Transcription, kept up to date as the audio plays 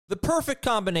The perfect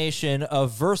combination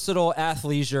of versatile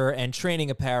athleisure and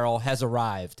training apparel has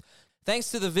arrived.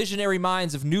 Thanks to the visionary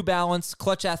minds of New Balance,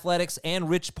 Clutch Athletics, and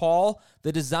Rich Paul,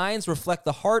 the designs reflect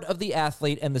the heart of the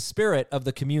athlete and the spirit of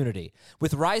the community.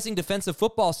 With rising defensive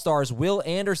football stars Will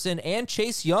Anderson and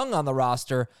Chase Young on the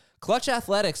roster, Clutch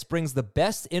Athletics brings the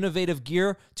best innovative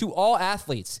gear to all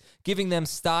athletes, giving them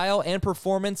style and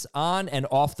performance on and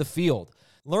off the field.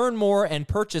 Learn more and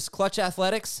purchase Clutch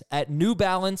Athletics at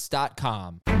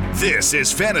newbalance.com. This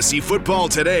is Fantasy Football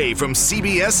Today from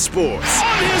CBS Sports.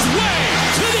 On his way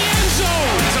to the end zone.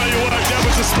 I'll tell you what, that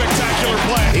was a spectacular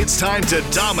play. It's time to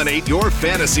dominate your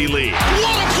fantasy league. What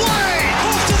a play!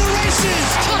 Off to the races.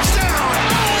 Touchdown.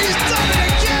 Oh, he's done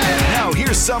it again. Now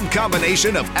here's some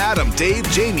combination of Adam, Dave,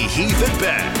 Jamie, Heath, and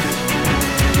Ben.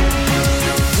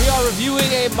 We are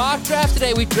reviewing a mock draft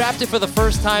today. We drafted for the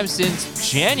first time since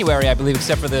January, I believe,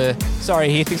 except for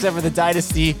the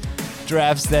Dynasty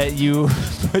drafts that you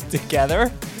put together.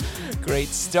 Great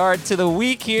start to the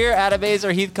week here. Adam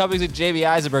Azer, Heath Cummings, and Jamie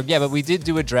Eisenberg. Yeah, but we did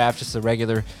do a draft, just a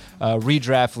regular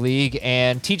redraft league.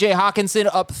 And TJ Hawkinson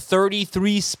up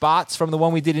 33 spots from the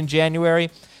one we did in January.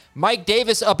 Mike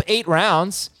Davis up 8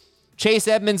 rounds. Chase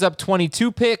Edmonds up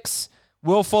 22 picks.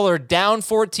 Will Fuller down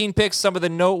 14 picks. Some of the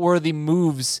noteworthy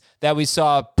moves that we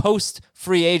saw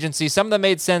post-free agency. Some of them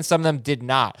made sense, some of them did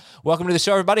not. Welcome to the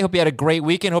show, everybody. Hope you had a great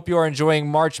weekend. Hope you are enjoying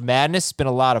March Madness. It's been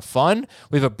a lot of fun.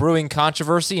 We have a brewing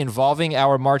controversy involving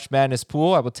our March Madness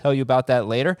pool. I will tell you about that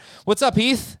later. What's up,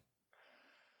 Heath?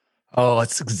 Oh,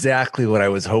 it's exactly what I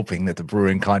was hoping that the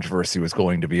brewing controversy was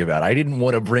going to be about. I didn't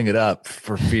want to bring it up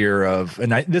for fear of,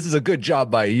 this is a good job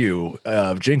by you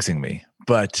of jinxing me.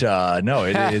 But no,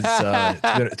 it is.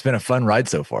 It's been a fun ride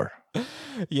so far.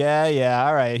 Yeah.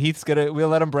 All right. We'll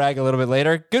let him brag a little bit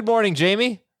later. Good morning,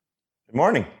 Jamie. Good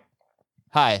morning.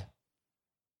 Hi.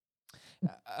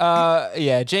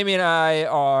 Jamie and I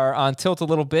are on tilt a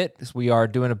little bit because we are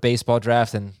doing a baseball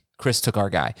draft and Chris took our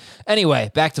guy.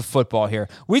 Anyway, back to football here.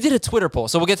 We did a Twitter poll,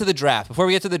 so we'll get to the draft. Before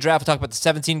we get to the draft, we'll talk about the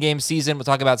 17-game season. We'll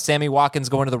talk about Sammy Watkins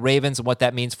going to the Ravens and what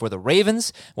that means for the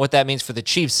Ravens, what that means for the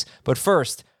Chiefs. But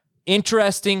first,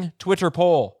 interesting Twitter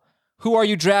poll. Who are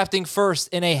you drafting first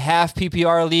in a half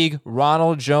PPR league,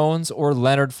 Ronald Jones or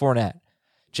Leonard Fournette?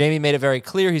 Jamie made it very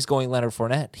clear he's going Leonard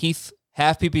Fournette. Heath,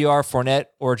 half PPR, Fournette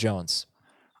or Jones?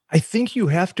 I think you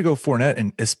have to go Fournette,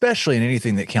 and especially in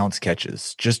anything that counts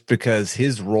catches, just because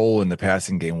his role in the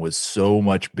passing game was so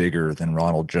much bigger than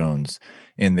Ronald Jones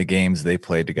in the games they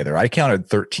played together. I counted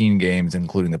 13 games,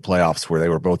 including the playoffs, where they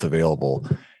were both available,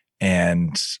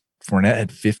 and Fournette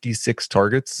had 56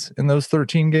 targets in those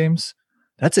 13 games.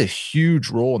 That's a huge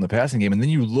role in the passing game. And then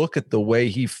you look at the way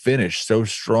he finished so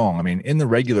strong. I mean, in the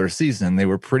regular season, they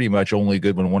were pretty much only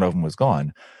good when one of them was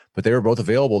gone, but they were both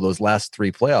available those last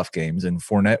 3 playoff games, and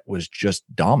Fournette was just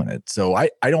dominant. So I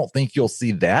don't think you'll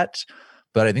see that,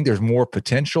 but I think there's more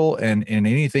potential. And in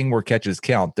anything where catches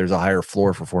count, there's a higher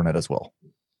floor for Fournette as well.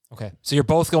 Okay. So you're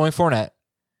both going Fournette.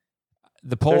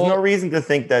 The poll. There's no reason to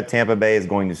think that Tampa Bay is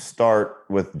going to start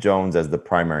with Jones as the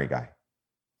primary guy.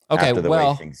 Okay, after the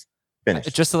way things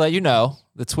finished. Just to let you know,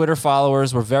 the Twitter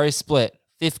followers were very split.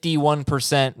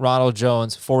 51% Ronald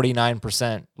Jones,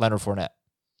 49% Leonard Fournette.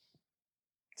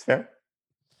 It's fair.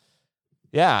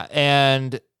 Yeah,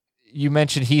 and you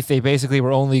mentioned, Heath, they basically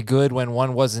were only good when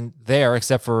one wasn't there,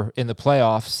 except for in the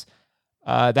playoffs.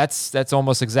 That's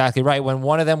almost exactly right. When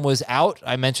one of them was out,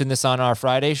 I mentioned this on our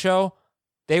Friday show,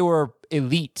 they were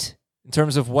elite in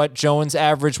terms of what Jones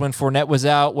averaged when Fournette was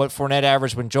out, what Fournette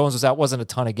averaged when Jones was out. Wasn't a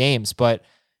ton of games, but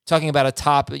talking about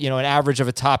an average of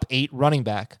a top 8 running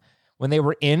back. When they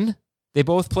were in, they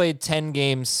both played 10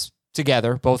 games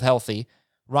together, both healthy.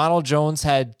 Ronald Jones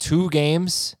had 2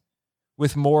 games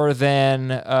with more than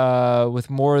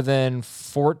 13.5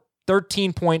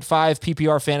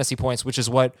 PPR fantasy points, which is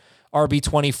what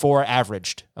RB24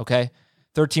 averaged, okay?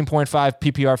 13.5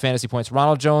 PPR fantasy points.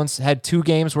 Ronald Jones had 2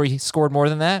 games where he scored more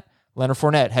than that. Leonard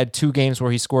Fournette had 2 games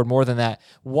where he scored more than that.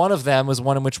 One of them was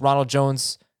one in which Ronald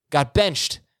Jones got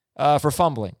benched for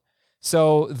fumbling.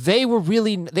 So they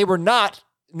were not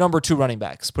number 2 running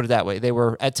backs, put it that way. They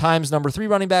were at times number 3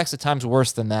 running backs, at times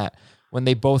worse than that when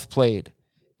they both played.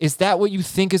 Is that what you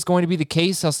think is going to be the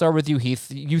case? I'll start with you, Heath.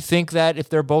 You think that if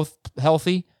they're both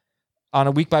healthy on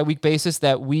a week-by-week basis,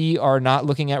 that we are not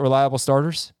looking at reliable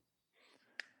starters?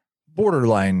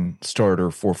 Borderline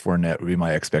starter for Fournette would be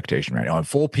my expectation right now. On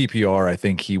full PPR, I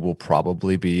think he will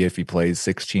probably be, if he plays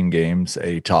 16 games,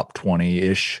 a top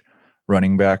 20-ish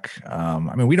running back.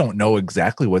 We don't know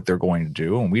exactly what they're going to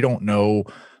do, and we don't know.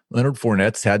 Leonard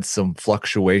Fournette's had some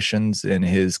fluctuations in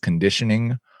his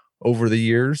conditioning over the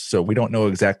years, so we don't know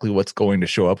exactly what's going to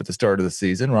show up at the start of the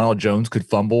season. Ronald Jones could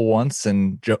fumble once,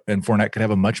 and Fournette could have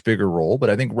a much bigger role.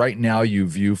 But I think right now you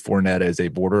view Fournette as a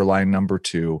borderline number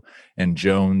 2 and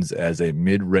Jones as a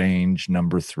mid-range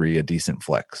number 3, a decent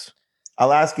flex.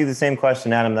 I'll ask you the same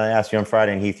question, Adam, that I asked you on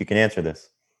Friday, and Heath, you can answer this.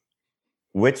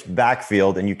 Which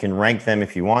backfield, and you can rank them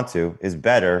if you want to, is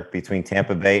better between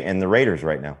Tampa Bay and the Raiders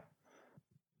right now?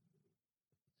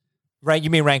 Right,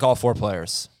 you mean rank all 4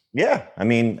 players? Yeah, I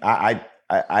mean, I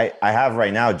have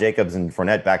right now Jacobs and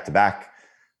Fournette back to back,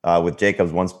 with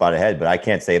Jacobs one spot ahead, but I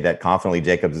can't say that confidently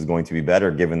Jacobs is going to be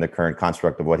better given the current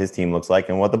construct of what his team looks like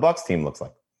and what the Bucs team looks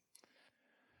like.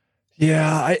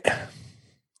 Yeah,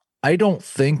 I don't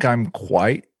think I'm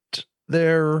quite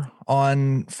there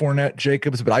on Fournette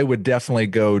Jacobs, but I would definitely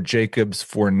go Jacobs,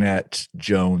 Fournette,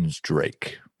 Jones,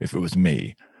 Drake if it was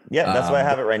me. Yeah, that's why I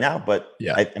have it right now. But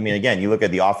yeah, I mean, again, you look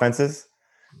at the offenses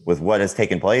with what has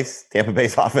taken place. Tampa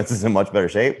Bay's offense is in much better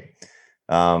shape.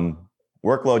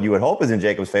 Workload, you would hope, is in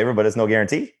Jacobs' favor, but it's no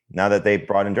guarantee now that they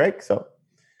brought in Drake. So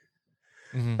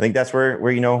I think that's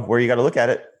where you got to look at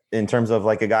it in terms of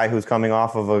like a guy who's coming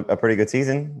off of a pretty good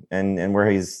season and where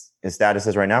his status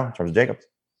is right now in terms of Jacobs.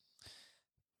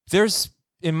 There's,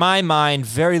 in my mind,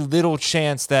 very little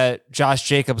chance that Josh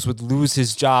Jacobs would lose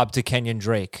his job to Kenyon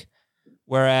Drake,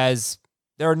 whereas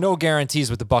there are no guarantees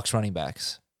with the Bucs running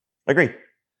backs. Agree.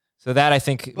 So that, I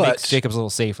think, makes Jacobs a little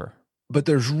safer. But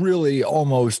there's really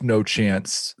almost no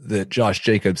chance that Josh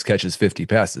Jacobs catches 50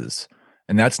 passes.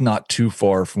 And that's not too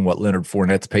far from what Leonard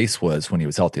Fournette's pace was when he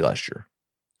was healthy last year.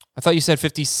 I thought you said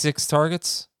 56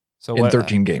 targets. So in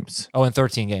 13 games. Oh, in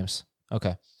 13 games.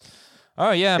 Okay.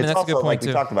 Oh, yeah. I mean, it's that's also, a good point, like too.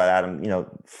 We talked about, Adam,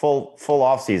 full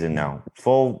off season now,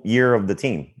 full year of the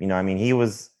team. I mean, he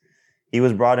was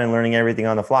brought in learning everything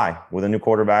on the fly with a new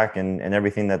quarterback and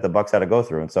everything that the Bucs had to go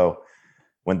through. And so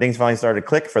when things finally started to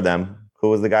click for them, who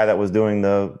was the guy that was doing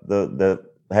the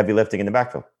heavy lifting in the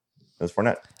backfield? It was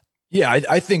Fournette. Yeah,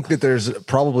 I think that there's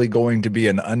probably going to be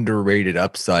an underrated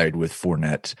upside with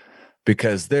Fournette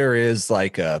because there is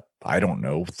like a,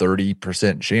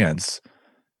 30% chance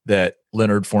that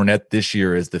Leonard Fournette this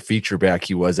year is the feature back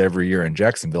he was every year in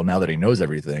Jacksonville now that he knows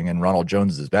everything and Ronald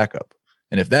Jones is his backup.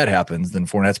 And if that happens, then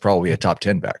Fournette's probably a top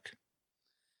 10 back.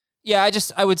 Yeah,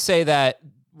 I would say that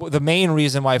the main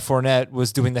reason why Fournette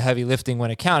was doing the heavy lifting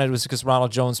when it counted was because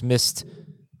Ronald Jones missed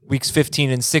weeks 15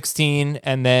 and 16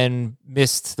 and then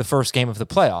missed the first game of the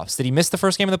playoffs. Did he miss the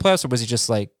first game of the playoffs or was he just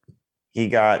like... He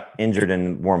got injured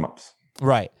in warmups.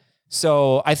 Right.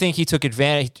 So I think he took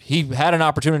advantage. He had an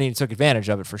opportunity and took advantage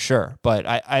of it for sure. But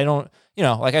I don't,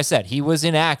 like I said, he was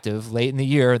inactive late in the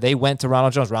year. They went to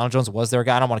Ronald Jones. Ronald Jones was their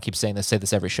guy. I don't want to keep say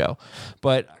this every show,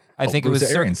 but I think Bruce it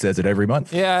was. Arians says it every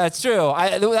month. Yeah, that's true.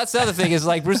 That's the other thing is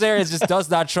like Bruce Arians just does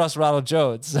not trust Ronald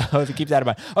Jones. So to keep that in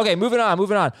mind. Okay, moving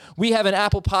on. We have an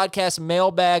Apple Podcast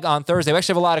mailbag on Thursday. We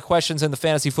actually have a lot of questions in the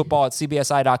fantasy football at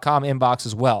cbsi.com inbox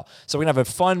as well. So we're going to have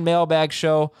a fun mailbag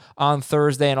show on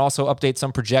Thursday and also update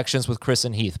some projections with Chris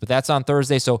and Heath. But that's on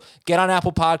Thursday. So get on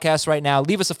Apple Podcasts right now.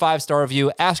 Leave us a 5-star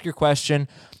review. Ask your question.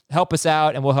 Help us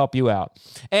out, and we'll help you out.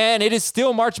 And it is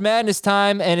still March Madness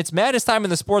time, and it's madness time in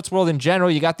the sports world in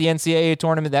general. You got the NCAA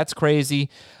tournament. That's crazy.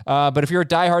 But if you're a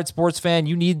diehard sports fan,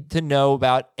 you need to know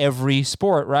about every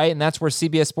sport, right? And that's where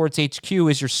CBS Sports HQ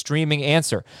is your streaming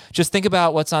answer. Just think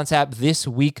about what's on tap this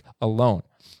week alone.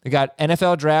 We got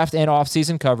NFL draft and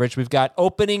offseason coverage. We've got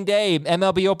opening day.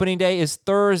 MLB opening day is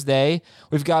Thursday.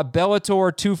 We've got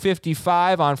Bellator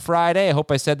 255 on Friday. I hope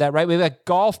I said that right. We've got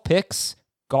golf picks.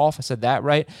 I said that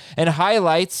right, and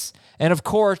highlights, and of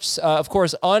course,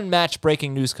 unmatched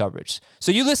breaking news coverage. So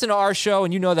you listen to our show,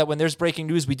 and you know that when there's breaking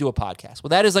news, we do a podcast. Well,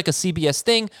 that is like a CBS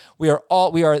thing. We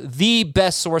are the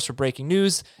best source for breaking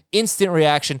news, instant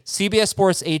reaction. CBS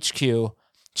Sports HQ.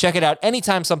 Check it out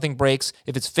anytime something breaks.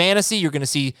 If it's fantasy, you're going to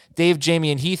see Dave,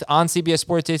 Jamie, and Heath on CBS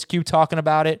Sports HQ talking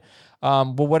about it.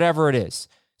 But whatever it is.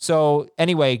 So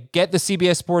anyway, get the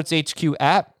CBS Sports HQ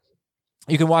app.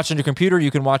 You can watch on your computer.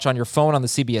 You can watch on your phone on the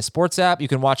CBS Sports app. You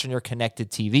can watch on your connected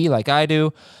TV like I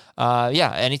do.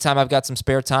 Anytime I've got some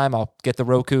spare time, I'll get the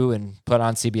Roku and put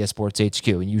on CBS Sports HQ,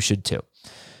 and you should too.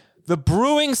 The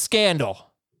brewing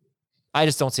scandal. I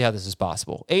just don't see how this is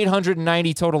possible.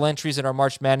 890 total entries in our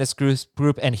March Madness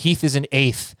group, and Heath is in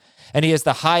 8th, and he has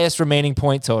the highest remaining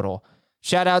point total.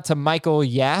 Shout out to Michael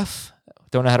Yaffe.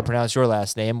 Don't know how to pronounce your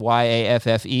last name,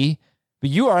 Yaffe. But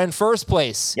you are in first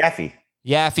place.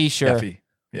 Yaffe, sure. Yaffe.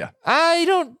 Yeah. I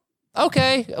don't.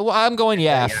 Okay. Well, I'm going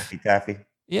Yaff. Yaffe Taffy.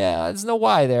 Yeah, there's no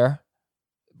Y there.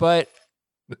 But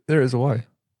there is a Y.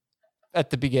 At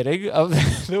the beginning of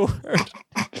the word.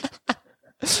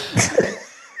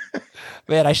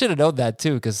 Man, I should have known that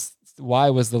too, because Y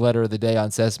was the letter of the day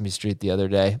on Sesame Street the other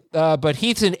day. But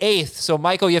Heath's in 8th. So,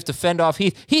 Michael, you have to fend off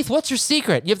Heath. Heath, what's your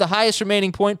secret? You have the highest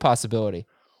remaining point possibility.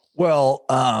 Well,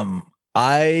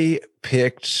 I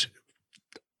picked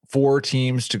 4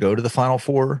 teams to go to the Final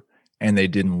Four, and they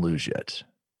didn't lose yet.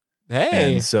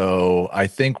 Hey. And so I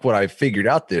think what I figured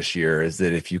out this year is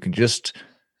that if you can just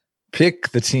pick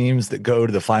the teams that go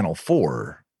to the Final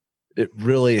Four, it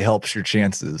really helps your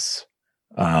chances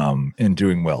in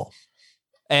doing well.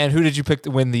 And who did you pick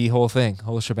to win the whole thing,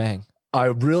 whole shebang? I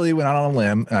really went out on a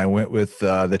limb, and I went with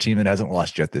the team that hasn't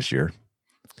lost yet this year,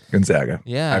 Gonzaga.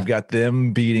 Yeah. I've got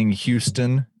them beating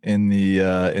Houston in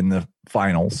the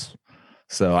finals.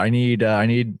 So I need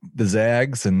the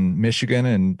Zags and Michigan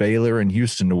and Baylor and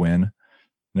Houston to win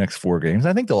the next 4 games.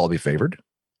 I think they'll all be favored.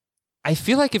 I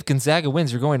feel like if Gonzaga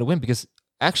wins, you're going to win because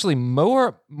actually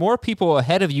more people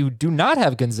ahead of you do not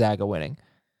have Gonzaga winning.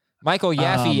 Michael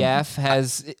Yaff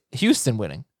has Houston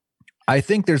winning. I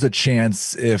think there's a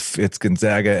chance if it's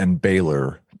Gonzaga and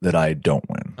Baylor that I don't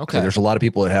win. Okay. So there's a lot of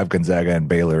people that have Gonzaga and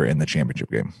Baylor in the championship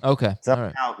game. Okay. So all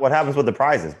right. now what happens with the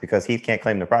prizes? Because Heath can't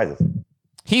claim the prizes.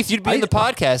 Heath, you'd be in the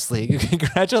podcast league.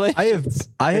 Congratulations.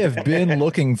 I have been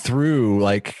looking through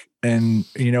and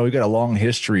we've got a long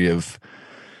history of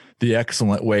the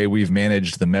excellent way we've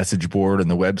managed the message board and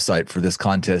the website for this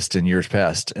contest in years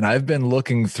past. And I've been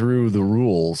looking through the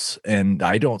rules, and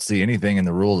I don't see anything in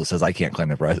the rules that says I can't claim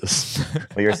the prizes.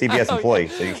 Well, you're a CBS employee,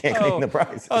 so you can't claim the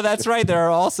prizes. Oh, that's right.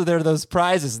 There are those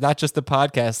prizes, not just the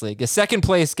podcast league. A second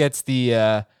place gets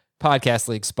the podcast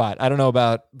league spot. I don't know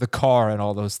about the car and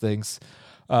all those things.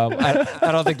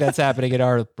 I don't think that's happening in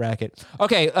our bracket.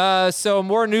 Okay, so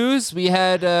more news. We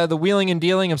had the wheeling and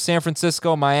dealing of San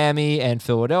Francisco, Miami, and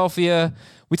Philadelphia.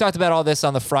 We talked about all this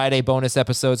on the Friday bonus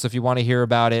episode, so if you want to hear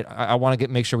about it, I want to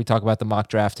make sure we talk about the mock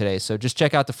draft today. So just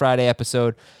check out the Friday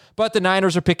episode. But the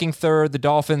Niners are picking 3rd, the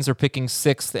Dolphins are picking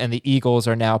 6th, and the Eagles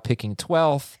are now picking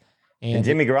 12th. And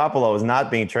Jimmy Garoppolo is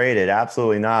not being traded.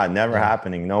 Absolutely not. Never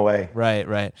happening. No way.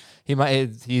 Right. He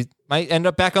might end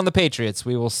up back on the Patriots.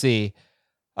 We will see.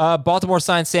 Baltimore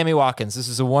signed Sammy Watkins. This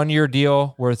is a 1-year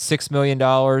deal worth $6 million,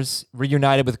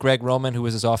 reunited with Greg Roman, who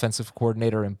was his offensive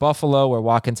coordinator in Buffalo, where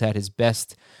Watkins had his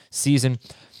best season.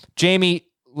 Jamie,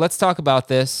 let's talk about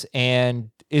this.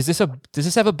 And does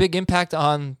this have a big impact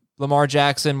on Lamar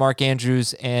Jackson, Mark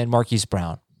Andrews, and Marquise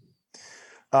Brown?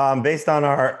 Based on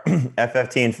our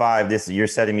FFT and 5, you're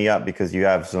setting me up because you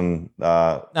have some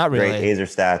Not really. great Hazer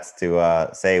stats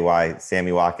to say why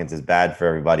Sammy Watkins is bad for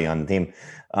everybody on the team.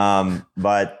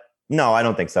 But no, I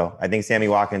don't think so. I think Sammy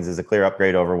Watkins is a clear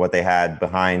upgrade over what they had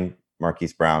behind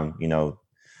Marquise Brown.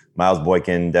 Miles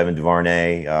Boykin, Devin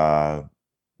Duvernay,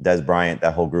 Des Bryant,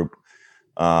 that whole group.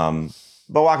 But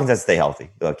Watkins has to stay healthy.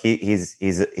 Look,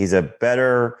 he's a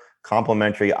better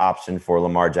complementary option for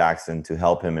Lamar Jackson to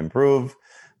help him improve.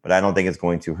 But I don't think it's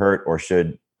going to hurt or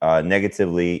should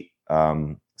negatively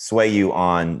sway you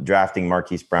on drafting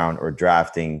Marquise Brown or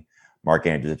drafting Mark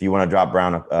Andrews. If you want to drop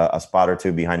Brown a spot or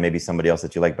two behind maybe somebody else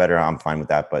that you like better, I'm fine with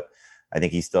that. But I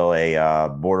think he's still a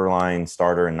borderline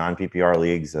starter in non-PPR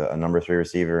leagues, a number 3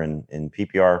 receiver in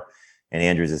PPR, and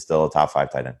Andrews is still a top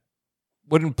 5 tight end.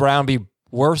 Wouldn't Brown be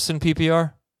worse in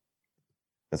PPR?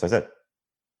 That's what I said.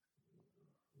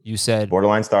 You said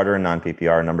borderline starter in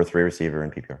non-PPR, number 3 receiver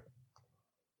in PPR.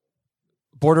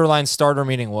 Borderline starter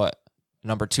meaning what?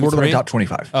 Number 2, borderline 3? top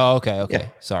 25. Oh, okay. Yeah.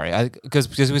 Sorry, because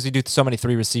we do so many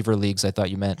 3 receiver leagues, I thought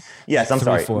you meant. Yes, I'm 3,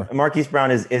 sorry. 4. Marquise Brown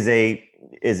is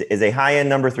a high end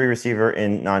number 3 receiver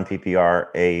in non PPR,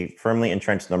 a firmly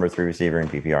entrenched number 3 receiver in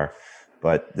PPR.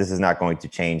 But this is not going to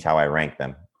change how I rank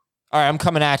them. All right, I'm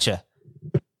coming at you.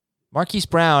 Marquise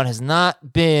Brown has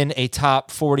not been a top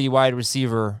 40 wide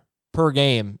receiver per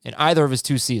game in either of his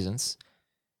 2 seasons.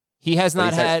 He has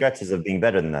not had stretches of being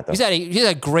better than that, though. He's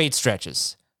had great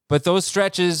stretches, but those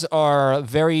stretches are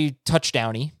very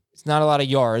touchdowny. It's not a lot of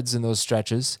yards in those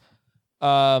stretches.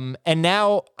 And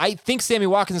now I think Sammy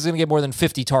Watkins is going to get more than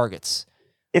 50 targets.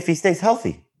 If he stays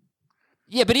healthy.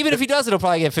 Yeah, but even if he doesn't, he'll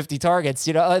probably get 50 targets.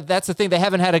 That's the thing. They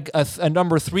haven't had a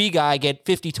number 3 guy get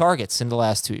 50 targets in the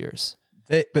last 2 years.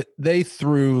 But they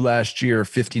threw last year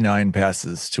 59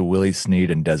 passes to Willie Snead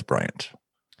and Des Bryant.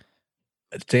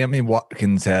 Sammy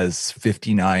Watkins has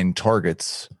 59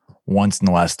 targets once in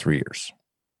the last 3 years.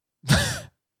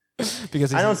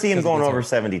 Because I don't see him going over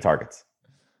 70 targets.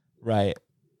 Right.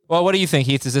 Well, what do you think,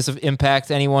 Heath? Does this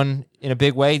impact anyone in a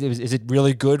big way? Is it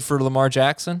really good for Lamar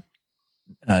Jackson?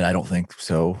 I don't think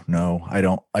so. No, I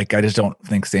don't. I just don't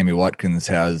think Sammy Watkins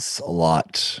has a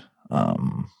lot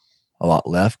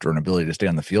left or an ability to stay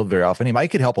on the field very often. He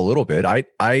could help a little bit.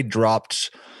 I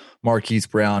dropped Marquise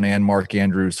Brown and Mark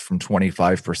Andrews from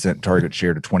 25% target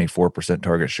share to 24%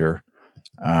 target share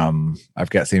I've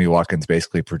got Sammy Watkins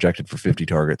basically projected for 50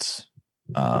 targets.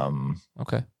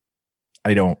 Okay.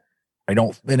 I don't,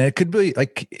 and it could be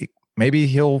like maybe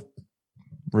he'll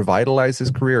revitalize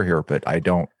his career here, but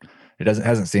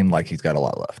hasn't seemed like he's got a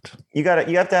lot left. You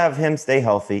have to have him stay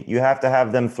healthy. You have to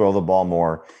have them throw the ball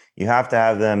more. You have to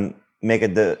have them make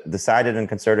a decided and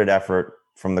concerted effort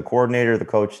from the coordinator, the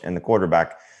coach, and the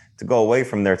quarterback to go away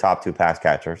from their top 2 pass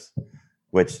catchers,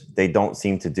 which they don't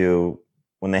seem to do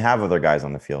when they have other guys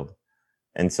on the field.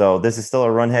 And so this is still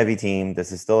a run-heavy team.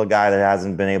 This is still a guy that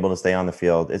hasn't been able to stay on the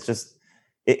field. It's just,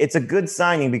 it's a good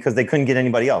signing because they couldn't get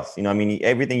anybody else. You know, I mean,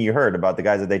 everything you heard about the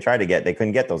guys that they tried to get, they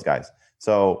couldn't get those guys.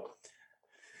 So,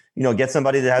 you know, get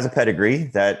somebody that has a pedigree,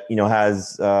 that, you know,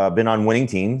 has been on winning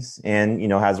teams and, you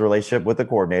know, has a relationship with the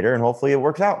coordinator, and hopefully it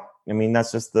works out. I mean,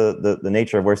 that's just the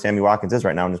nature of where Sammy Watkins is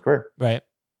right now in his career. Right.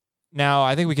 Now,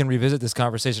 I think we can revisit this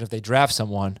conversation if they draft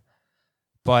someone,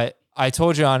 but I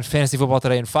told you on Fantasy Football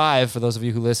Today in 5, for those of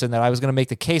you who listen, that I was going to make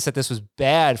the case that this was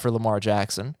bad for Lamar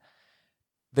Jackson.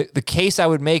 The case I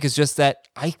would make is just that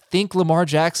I think Lamar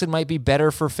Jackson might be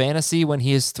better for fantasy when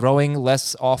he is throwing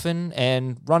less often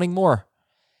and running more.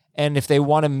 And if they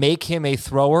want to make him a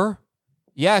thrower,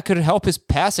 yeah, it could help his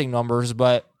passing numbers,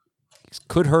 but it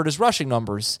could hurt his rushing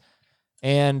numbers.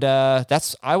 And I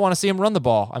want to see him run the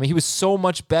ball. I mean, he was so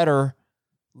much better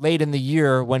late in the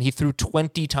year when he threw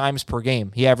 20 times per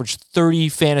game. He averaged 30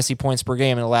 fantasy points per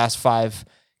game in the last 5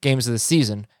 games of the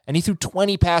season. And he threw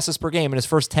 20 passes per game. In his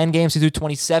first 10 games, he threw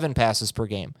 27 passes per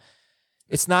game.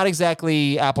 It's not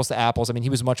exactly apples to apples. I mean, he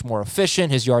was much more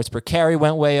efficient. His yards per carry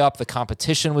went way up. The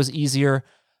competition was easier.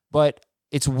 But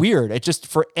it's weird. It just,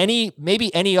 for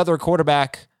maybe any other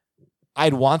quarterback,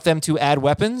 I'd want them to add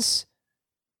weapons.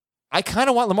 I kind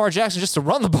of want Lamar Jackson just to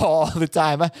run the ball all the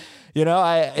time. How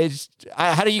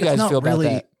do you guys feel about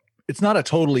that? It's not a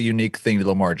totally unique thing to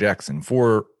Lamar Jackson.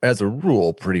 As a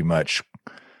rule, pretty much,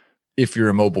 if you're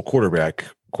a mobile quarterback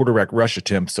rush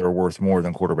attempts are worth more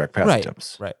than quarterback pass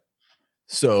attempts. Right.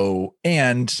 So,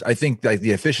 and I think like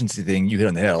the efficiency thing you hit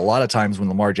on the head. A lot of times when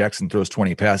Lamar Jackson throws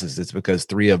 20 passes, it's because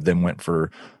 3 of them went for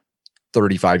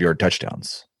 35-yard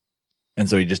touchdowns. And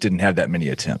so he just didn't have that many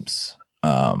attempts.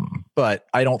 But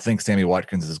I don't think Sammy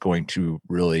Watkins is going to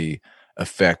really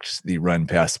affect the run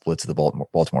pass splits of the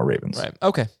Baltimore Ravens. Right.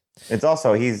 Okay. It's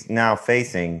also, he's now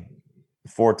facing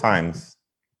 4 times,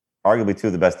 arguably 2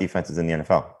 of the best defenses in the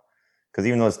NFL. Because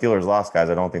even though the Steelers lost guys,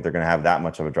 I don't think they're going to have that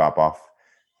much of a drop off.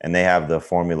 And they have the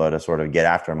formula to sort of get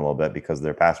after him a little bit because of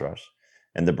their pass rush.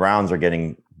 And the Browns are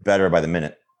getting better by the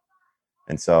minute.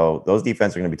 And so those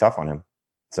defenses are going to be tough on him.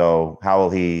 So how will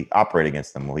he operate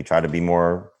against them? Will he try to be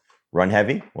more run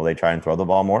heavy? Will they try and throw the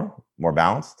ball more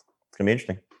balanced? It's going to be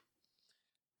interesting.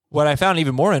 What I found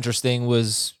even more interesting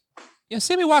was,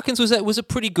 Sammy Watkins was a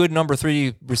pretty good number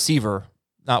 3 receiver,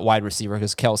 not wide receiver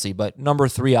because Kelce, but number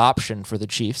 3 option for the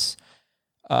Chiefs.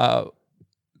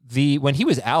 When he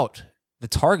was out, the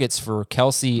targets for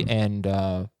Kelce and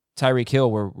Tyreek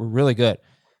Hill were really good.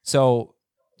 So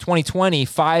 2020,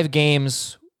 5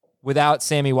 games without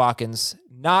Sammy Watkins,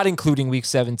 not including Week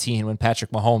 17 when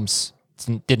Patrick Mahomes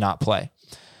did not play.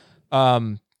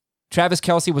 Travis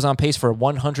Kelce was on pace for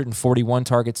 141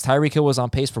 targets. Tyreek Hill was on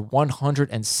pace for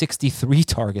 163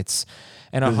 targets.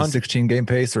 And a 16-game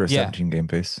pace or a 17-game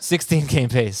pace? 16-game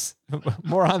pace.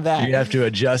 More on that. You have to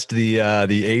adjust the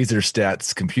Azer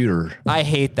stats computer. I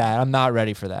hate that. I'm not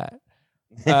ready for that.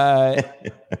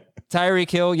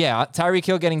 Tyreek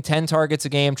Hill getting 10 targets a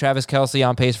game. Travis Kelce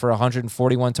on pace for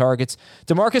 141 targets.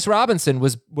 Demarcus Robinson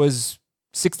was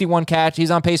 61 catch.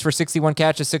 He's on pace for 61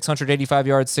 catches, 685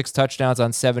 yards, 6 touchdowns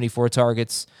on 74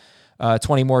 targets.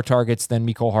 20 more targets than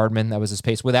Mecole Hardman. That was his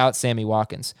pace without Sammy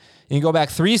Watkins. And you go back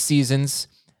 3 seasons,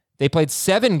 they played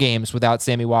 7 games without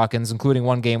Sammy Watkins, including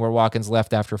 1 game where Watkins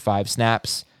left after 5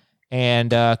 snaps. And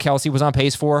Kelce was on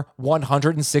pace for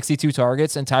 162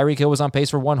 targets, and Tyreek Hill was on pace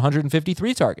for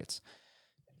 153 targets.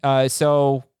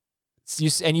 So you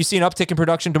see an uptick in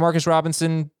production. Demarcus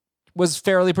Robinson was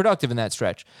fairly productive in that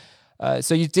stretch.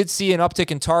 So you did see an uptick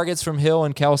in targets from Hill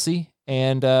and Kelce,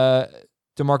 and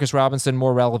Demarcus Robinson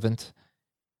more relevant.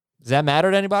 Does that matter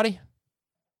to anybody?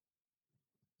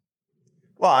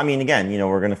 Well, I mean, again,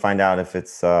 we're going to find out if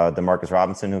it's Demarcus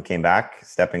Robinson who came back,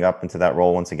 stepping up into that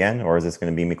role once again, or is this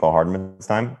going to be Mecole Hardman this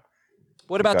time?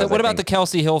 What about the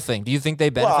Kelce Hill thing? Do you think they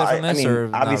benefit from this? Or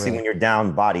obviously, when you're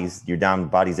down bodies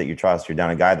that you trust. You're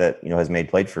down a guy that has made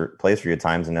plays for you at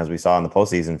times, and as we saw in the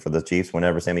postseason for the Chiefs,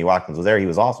 whenever Sammy Watkins was there, he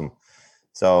was awesome.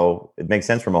 So it makes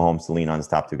sense for Mahomes to lean on his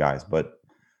top 2 guys, but.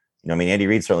 Andy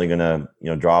Reid's certainly going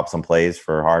to, draw up some plays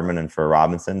for Hardman and for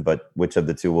Robinson, but which of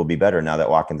the 2 will be better now that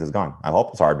Watkins is gone? I hope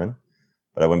it's Hardman,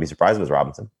 but I wouldn't be surprised if it was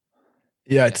Robinson.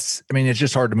 Yeah, it's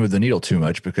just hard to move the needle too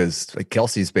much because like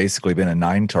Kelsey's basically been a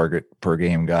 9 target per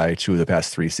game guy 2 of the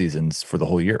past 3 seasons for the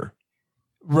whole year.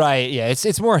 Right. Yeah.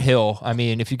 It's more Hill. I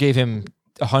mean, if you gave him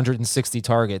 160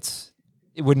 targets,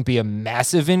 it wouldn't be a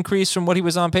massive increase from what he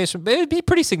was on pace for, but it'd be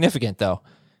pretty significant though.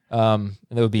 And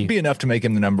that would be enough to make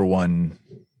him the number 1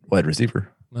 wide receiver.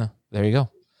 Well, there you go.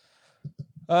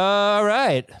 All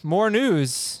right. More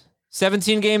news.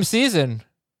 17-game season.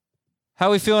 How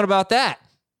are we feeling about that?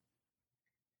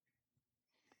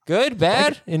 Good,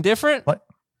 bad, indifferent?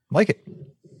 Like it.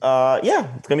 Yeah,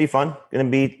 it's going to be fun. Going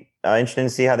to be interesting to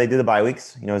see how they do the bye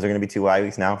weeks. Is there going to be 2 bye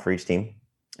weeks now for each team?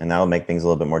 And that'll make things a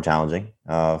little bit more challenging.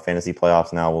 Fantasy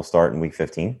playoffs now will start in week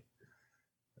 15.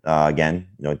 Again,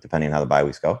 depending on how the bye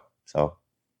weeks go. So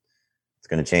it's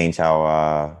going to change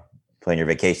how playing your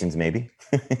vacations maybe,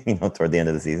 toward the end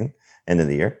of the season, end of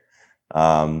the year.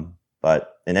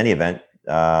 But in any event,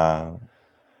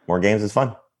 more games is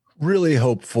fun. Really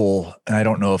hopeful, and I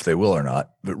don't know if they will or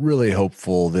not, but really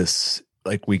hopeful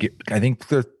I think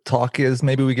the talk is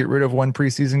maybe we get rid of 1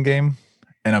 preseason game.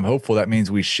 And I'm hopeful that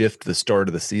means we shift the start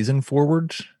of the season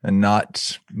forward and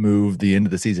not move the end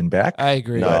of the season back. I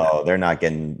agree. No, they're not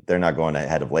going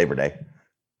ahead of Labor Day.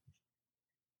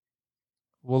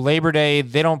 Well, Labor Day,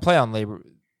 they don't play on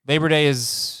Labor Day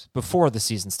is before the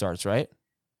season starts, right?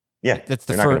 Yeah,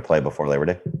 they're not going to play before Labor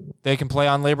Day. They can play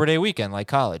on Labor Day weekend like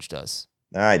college does.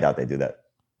 I doubt they do that.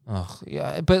 Oh,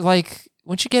 yeah, but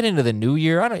once you get into the new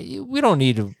year, we don't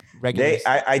need to regulate.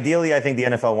 Ideally, I think the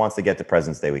NFL wants to get to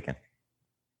President's Day weekend.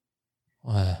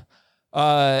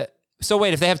 So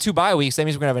wait, if they have 2 bye weeks, that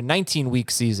means we're gonna have a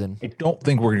 19-week season. I don't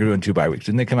think we're doing 2 bye weeks.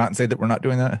 Didn't they come out and say that we're not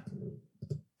doing that?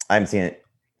 I haven't seen it.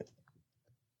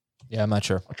 Yeah, I'm not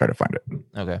sure. I'll try to find it.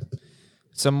 Okay.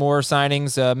 Some more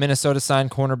signings. Minnesota signed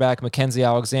cornerback Mackenzie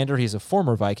Alexander. He's a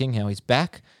former Viking. Now he's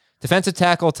back. Defensive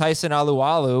tackle Tyson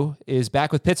Alualu is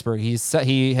back with Pittsburgh.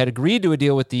 He had agreed to a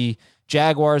deal with the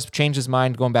Jaguars, changed his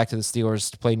mind, going back to the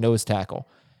Steelers to play nose tackle.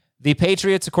 The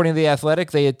Patriots, according to The Athletic,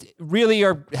 they really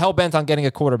are hell-bent on getting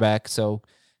a quarterback, so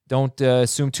don't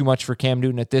assume too much for Cam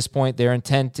Newton at this point. Their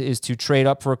intent is to trade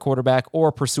up for a quarterback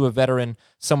or pursue a veteran,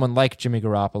 someone like Jimmy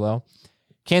Garoppolo.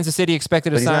 Kansas City expected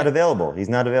to sign... He's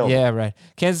not available. Yeah, right.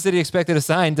 Kansas City expected to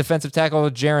sign defensive tackle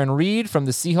Jaron Reed from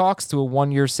the Seahawks to a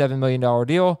 1-year, $7 million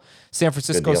deal. San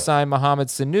Francisco signed Mohamed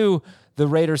Sanu. The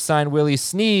Raiders signed Willie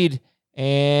Snead.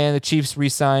 And the Chiefs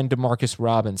re-signed DeMarcus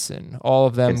Robinson. All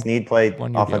of them... Can Snead play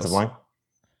offensive line?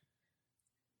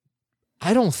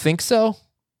 I don't think so.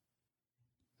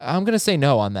 I'm going to say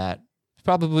no on that.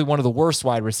 Probably one of the worst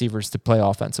wide receivers to play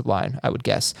offensive line, I would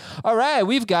guess. All right,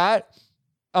 we've got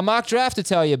a mock draft to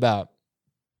tell you about.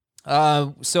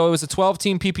 So it was a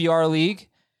 12-team PPR league,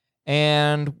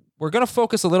 and we're going to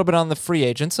focus a little bit on the free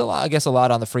agents. A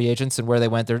lot on the free agents and where they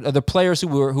went. They're the players who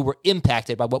were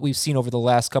impacted by what we've seen over the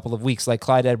last couple of weeks, like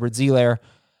Clyde Edwards-Helaire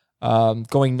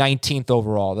going 19th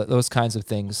overall, those kinds of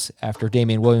things after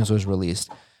Damian Williams was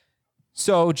released.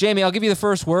 So, Jamie, I'll give you the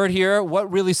first word here.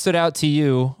 What really stood out to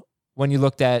you when you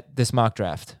looked at this mock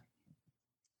draft?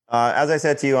 As I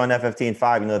said to you on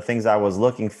F15.5, the things I was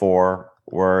looking for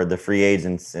were the free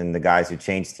agents and the guys who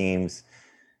changed teams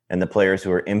and the players who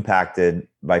were impacted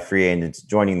by free agents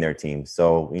joining their teams.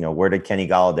 So, where did Kenny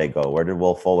Golladay go? Where did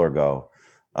Will Fuller go?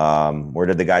 Where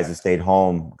did the guys who stayed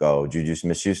home go? Juju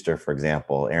Smith-Schuster, for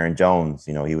example. Aaron Jones,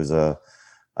 he was a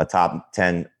top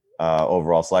 10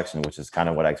 overall selection, which is kind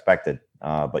of what I expected.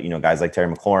 But, guys like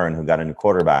Terry McLaurin, who got a new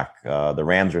quarterback, the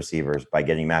Rams receivers by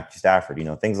getting Matthew Stafford,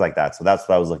 things like that. So that's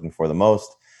what I was looking for the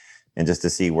most. And just to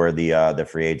see where the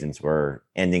free agents were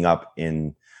ending up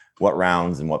in what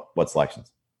rounds and what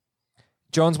selections.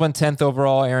 Jones went 10th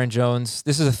overall, Aaron Jones.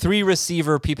 This is a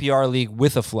 3-receiver PPR league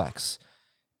with a flex.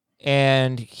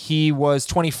 And he was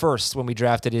 21st when we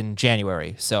drafted in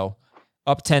January. So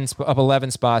up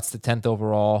 11 spots to 10th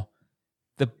overall.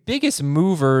 The biggest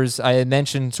movers I had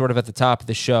mentioned sort of at the top of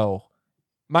the show.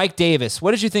 Mike Davis.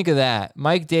 What did you think of that?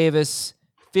 Mike Davis,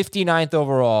 59th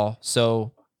overall.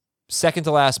 So second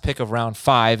to last pick of round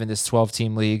 5 in this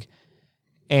 12-team league.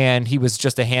 And he was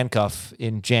just a handcuff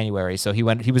in January. So he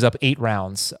was up 8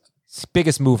 rounds.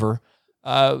 Biggest mover.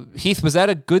 Heath, was that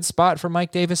a good spot for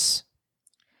Mike Davis?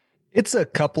 It's a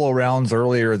couple of rounds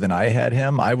earlier than I had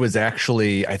him. I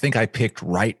think I picked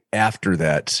right after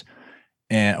that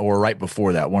or right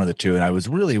before that, one of the two. And I was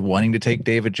really wanting to take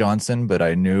David Johnson, but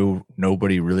I knew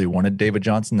nobody really wanted David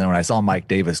Johnson. Then when I saw Mike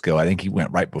Davis go, I think he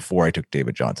went right before I took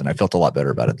David Johnson. I felt a lot better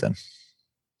about it then.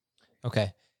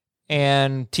 Okay.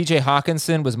 And TJ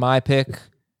Hawkinson was my pick,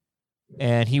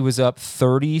 and he was up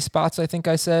 30 spots, I think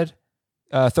I said.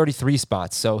 33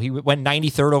 spots. So he went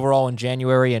 93rd overall in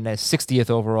January and 60th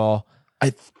overall.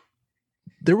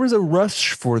 there was a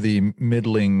rush for the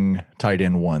middling tight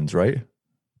end ones, right?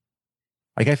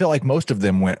 Like I feel like most of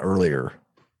them went earlier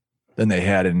than they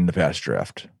had in the past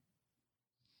draft.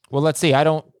 Well, let's see. I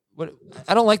don't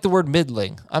like the word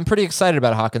middling. I'm pretty excited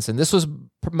about Hawkinson. This was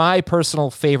my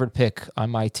personal favorite pick on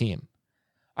my team.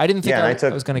 I didn't think I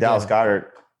was going to get Dallas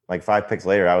Goedert like 5 picks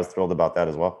later. I was thrilled about that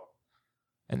as well.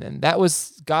 And then that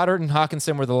was Goddard and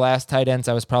Hawkinson were the last tight ends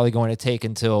I was probably going to take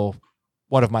until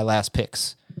one of my last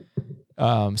picks.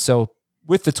 So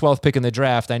with the 12th pick in the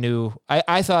draft, I knew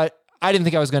I thought I didn't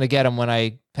think I was going to get him when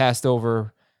I passed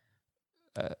over.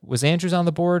 Was Andrews on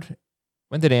the board?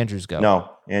 When did Andrews go? No,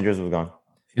 Andrews was gone.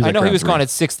 I know he was gone at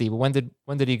 60, but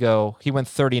when did he go? He went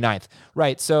 39th.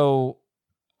 Right. So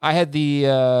I had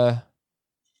the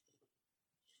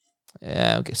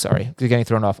okay, sorry. Getting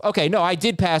thrown off. Okay, no, I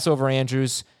did pass over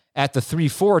Andrews at the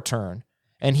 3-4 turn.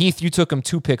 And Heath, you took him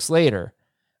 2 picks later.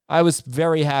 I was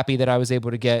very happy that I was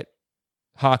able to get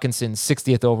Hawkinson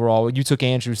 60th overall. You took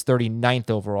Andrews 39th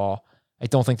overall. I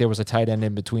don't think there was a tight end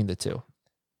in between the two.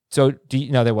 So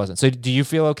no, there wasn't. So do you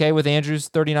feel okay with Andrews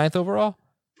 39th overall?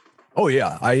 Oh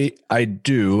yeah, I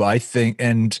do. I think,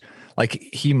 and like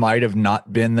he might have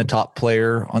not been the top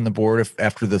player on the board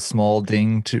after the small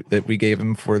ding that we gave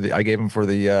him for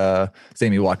the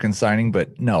Sammy Watkins signing,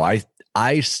 but no,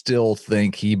 I still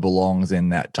think he belongs in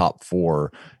that top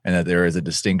 4, and that there is a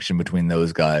distinction between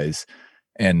those guys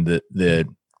and the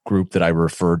group that I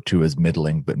referred to as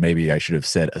middling, but maybe I should have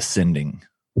said ascending.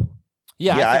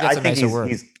 Yeah, I think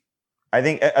he's I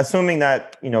think assuming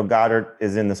that, Goddard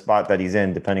is in the spot that he's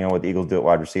in, depending on what the Eagles do at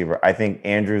wide receiver, I think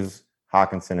Andrews,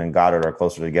 Hawkinson, and Goddard are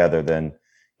closer together than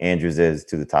Andrews is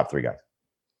to the top 3 guys.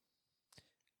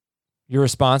 Your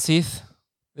response, Heath?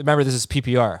 Remember, this is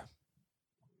PPR.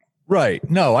 Right.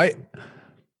 No, I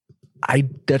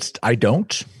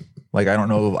don't. Like, I don't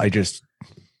know. I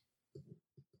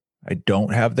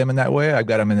don't have them in that way. I've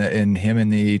got him in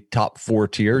the top 4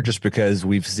 tier just because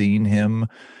we've seen him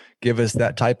give us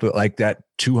that type of like that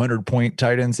 200-point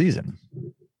tight end season.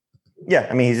 Yeah,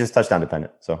 I mean, he's just touchdown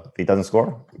dependent. So if he doesn't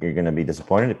score, you're going to be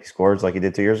disappointed. If he scores like he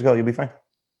did 2 years ago, you'll be fine.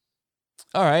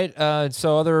 All right.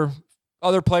 So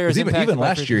other players, even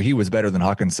last year, he was better than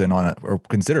Hawkinson or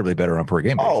considerably better on a per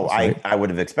game basis. Oh, right? I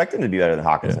would have expected him to be better than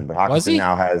Hawkinson, but Hawkinson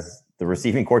now has the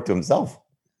receiving court to himself.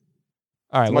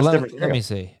 All right. Well, let me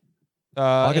see.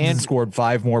 Hawkinson scored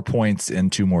 5 more points in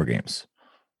 2 more games.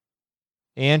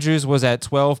 Andrews was at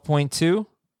 12.2.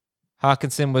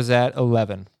 Hawkinson was at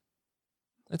 11.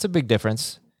 That's a big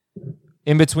difference.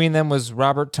 In between them was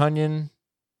Robert Tonyan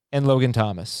and Logan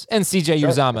Thomas and CJ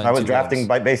Uzomah. If I was drafting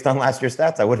based on last year's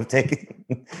stats, I would have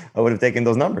taken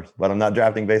those numbers, but I'm not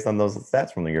drafting based on those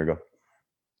stats from a year ago.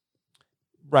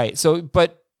 Right. So,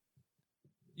 but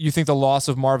you think the loss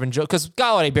of Marvin Jones, because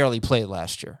Golladay barely played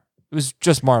last year. It was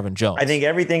just Marvin Jones. I think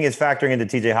everything is factoring into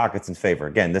TJ Hawkinson's favor.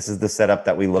 Again, this is the setup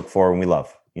that we look for and we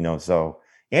love. So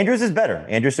Andrews is better.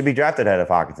 Andrews should be drafted ahead of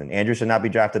Hawkinson. Andrews should not be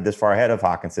drafted this far ahead of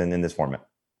Hawkinson in this format.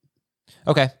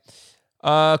 Okay.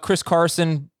 Chris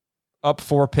Carson up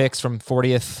 4 picks from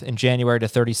 40th in January to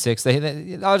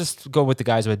 36th. I'll just go with the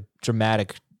guys with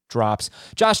dramatic drops.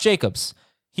 Josh Jacobs.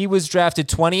 He was drafted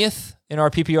 20th in our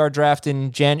PPR draft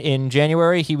in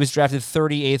January. He was drafted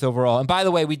 38th overall. And by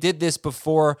the way, we did this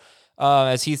before,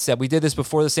 as Heath said, we did this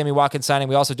before the Sammy Watkins signing.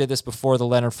 We also did this before the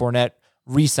Leonard Fournette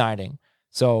re-signing.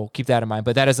 So keep that in mind.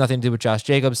 But that has nothing to do with Josh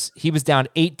Jacobs. He was down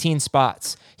 18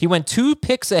 spots. He went 2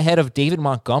 picks ahead of David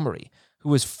Montgomery, who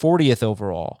was 40th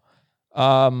overall.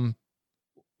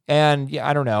 And yeah,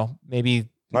 I don't know. Maybe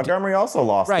Montgomery also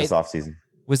lost this offseason.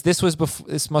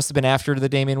 This must have been after the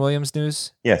Damian Williams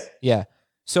news? Yes. Yeah.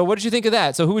 So what did you think of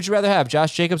that? So who would you rather have,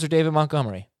 Josh Jacobs or David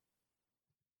Montgomery?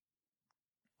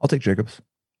 I'll take Jacobs.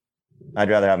 I'd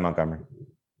rather have Montgomery.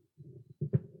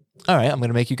 All right, I'm going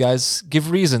to make you guys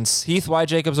give reasons. Heath, why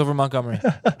Jacobs over Montgomery?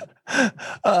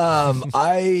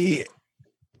 I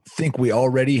think we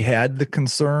already had the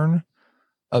concern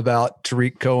about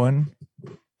Tariq Cohen,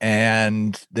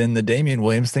 and then the Damian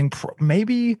Williams thing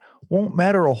maybe won't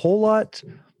matter a whole lot,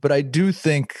 but I do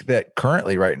think that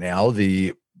currently right now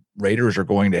the Raiders are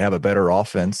going to have a better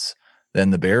offense than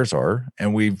the Bears are,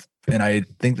 and I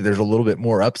think that there's a little bit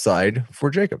more upside for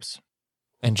Jacobs.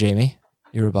 And Jamie,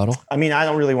 your rebuttal? I mean, I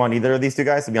don't really want either of these two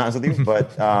guys, to be honest with you,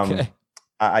 but okay.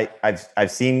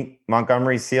 I've seen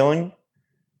Montgomery's ceiling,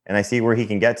 and I see where he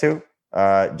can get to.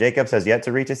 Jacobs has yet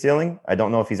to reach a ceiling. I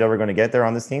don't know if he's ever going to get there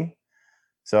on this team.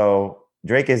 So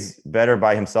Drake is better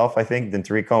by himself, I think, than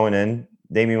Tariq Cohen and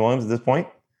Damian Williams at this point.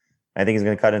 I think he's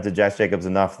going to cut into Josh Jacobs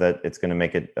enough that it's going to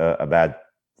make it a bad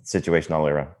situation all the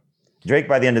way around. Drake,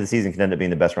 by the end of the season, can end up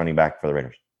being the best running back for the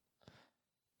Raiders.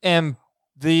 And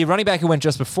The running back who went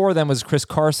just before them was Chris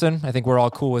Carson. I think we're all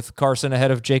cool with Carson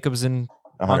ahead of Jacobs and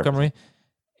 100%. Montgomery.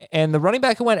 And the running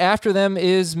back who went after them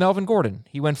is Melvin Gordon.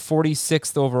 He went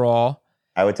 46th overall.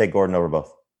 I would take Gordon over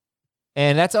both.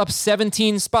 And that's up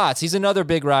 17 spots. He's another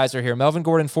big riser here. Melvin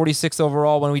Gordon, 46th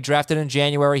overall. When we drafted in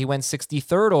January, he went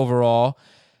 63rd overall.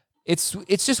 It's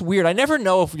just weird. I never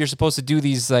know if you're supposed to do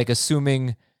these, like,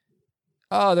 assuming,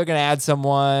 oh, they're going to add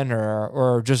someone,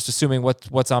 or just assuming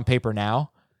what's on paper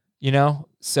now, you know?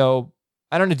 So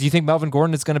I don't know. Do you think Melvin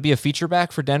Gordon is going to be a feature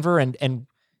back for Denver? And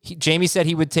Jamie said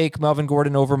he would take Melvin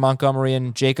Gordon over Montgomery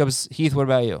and Jacobs. Heath, what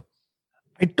about you?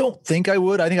 I don't think I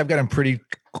would. I think I've got him pretty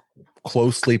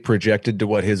closely projected to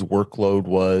what his workload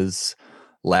was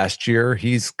last year.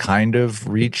 He's kind of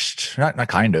reached, not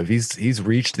kind of, he's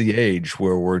reached the age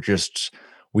where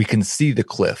we can see the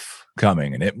cliff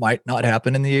coming, and it might not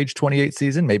happen in the age 28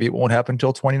 season. Maybe it won't happen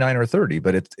until 29 or 30,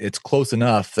 but it's close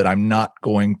enough that I'm not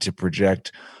going to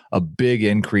project a big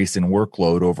increase in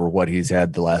workload over what he's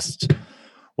had last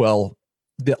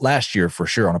year for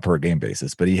sure on a per game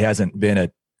basis, but he hasn't been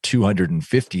a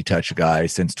 250 touch guy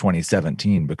since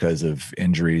 2017 because of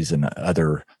injuries and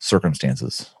other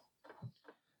circumstances.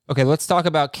 Okay, let's talk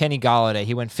about Kenny Golladay.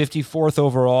 He went 54th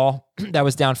overall. That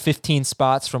was down 15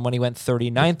 spots from when he went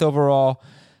 39th overall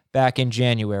back in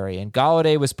January. And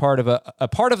Golladay was part of a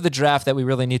part of the draft that we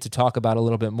really need to talk about a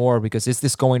little bit more, because is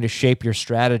this going to shape your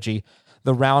strategy?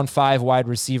 The round 5 wide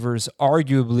receivers,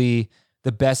 arguably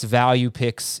the best value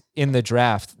picks in the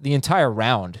draft. The entire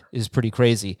round is pretty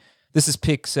crazy. This is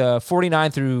picks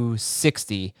 49 through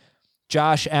 60.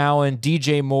 Josh Allen,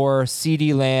 DJ Moore,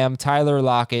 CeeDee Lamb, Tyler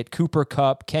Lockett, Cooper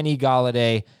Kupp, Kenny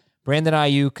Golladay, Brandon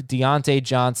Ayuk, Deontay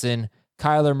Johnson,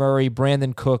 Kyler Murray,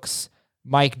 Brandon Cooks,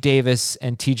 Mike Davis,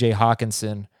 and TJ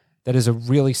Hawkinson. That is a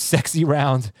really sexy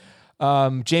round.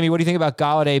 Jamie, what do you think about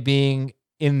Golladay being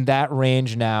in that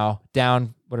range now?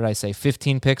 Down, what did I say,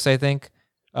 15 picks, I think?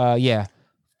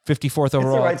 54th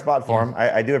overall. It's the right spot for him.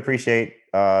 I do appreciate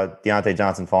Deontay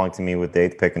Johnson falling to me with the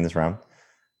 8th pick in this round.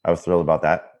 I was thrilled about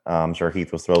that. I'm sure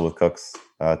Heath was thrilled with Cooks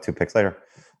 2 picks later.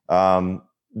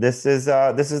 This is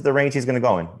the range he's going to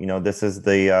go in. You know, this is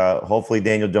the hopefully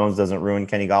Daniel Jones doesn't ruin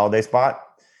Kenny Galladay's spot.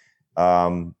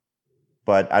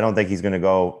 But I don't think he's going to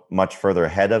go much further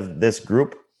ahead of this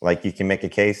group. Like, you can make a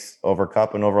case over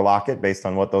Kupp and over Lockett based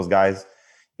on what those guys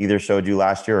either showed you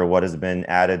last year or what has been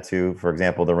added to, for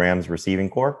example, the Rams receiving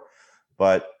core.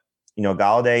 But, you know,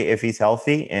 Golladay, if he's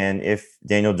healthy and if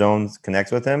Daniel Jones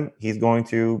connects with him, he's going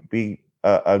to be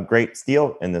a great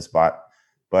steal in this spot.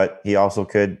 But he also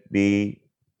could be,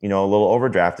 you know, a little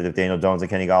overdrafted if Daniel Jones and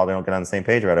Kenny Golladay don't get on the same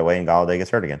page right away and Golladay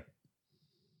gets hurt again.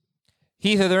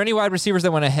 Heath, are there any wide receivers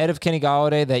that went ahead of Kenny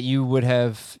Golladay that you would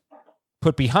have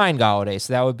put behind Golladay?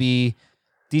 So that would be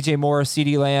DJ Moore,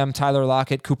 CeeDee Lamb, Tyler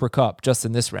Lockett, Cooper Kupp, just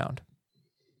in this round.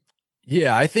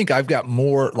 Yeah, I think I've got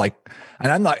more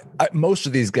most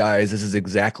of these guys, this is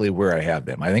exactly where I have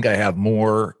them. I think I have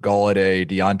more Golladay,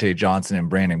 Deontay Johnson, and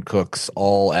Brandon Cooks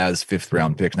all as 5th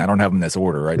round picks. And I don't have them in this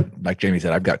order, right? Like Jamie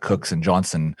said, I've got Cooks and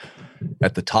Johnson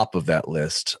at the top of that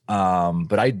list.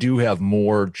 But I do have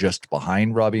more just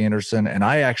behind Robbie Anderson. And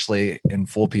I actually, in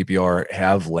full PPR,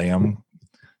 have Lamb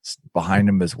behind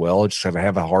him as well. Just I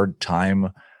have a hard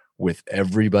time with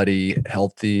everybody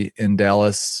healthy in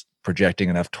Dallas projecting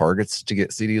enough targets to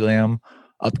get CeeDee Lamb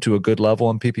up to a good level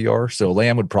in PPR. So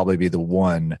Lamb would probably be the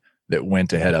one that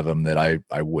went ahead of him that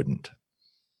I wouldn't.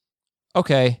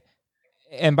 Okay.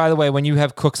 And by the way, when you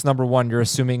have Cooks number 1, you're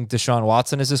assuming Deshaun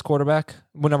Watson is his quarterback?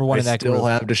 Number 1 in that group? I still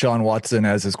have Deshaun Watson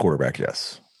as his quarterback,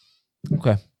 yes.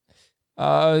 Okay.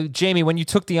 Jamie, when you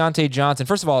took Deontay Johnson,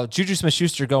 first of all, Juju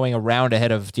Smith-Schuster going a round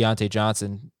ahead of Deontay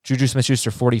Johnson. Juju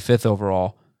Smith-Schuster 45th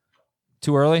overall.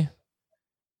 Too early?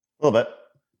 A little bit.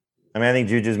 I mean, I think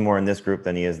Juju's more in this group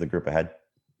than he is the group ahead.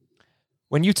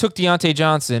 When you took Deontay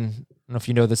Johnson, I don't know if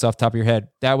you know this off the top of your head,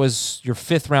 that was your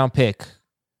 5th round pick.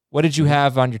 What did you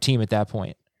have on your team at that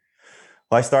point?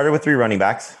 Well, I started with 3 running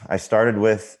backs. I started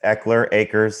with Eckler,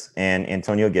 Akers, and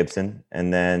Antonio Gibson.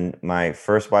 And then my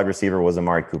first wide receiver was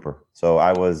Amari Cooper. So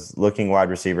I was looking wide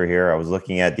receiver here. I was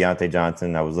looking at Deontay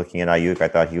Johnson. I was looking at Ayuk. I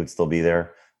thought he would still be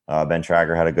there. Ben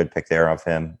Trager had a good pick there of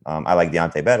him. I like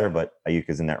Deontay better, but Ayuk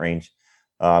is in that range.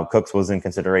 Cooks was in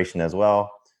consideration as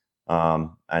well. And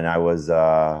I was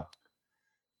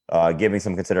giving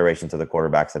some consideration to the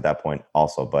quarterbacks at that point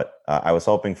also. But I was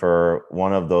hoping for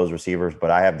one of those receivers, but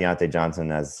I have Deontay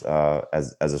Johnson as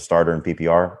a starter in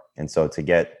PPR. And so to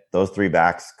get those 3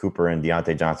 backs, Cooper and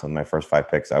Deontay Johnson with my first 5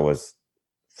 picks, I was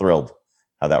thrilled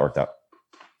how that worked out.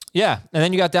 Yeah, and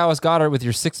then you got Dallas Goedert with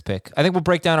your 6th pick. I think we'll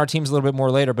break down our teams a little bit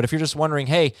more later, but if you're just wondering,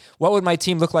 hey, what would my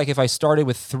team look like if I started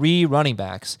with 3 running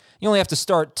backs? You only have to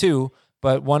start 2,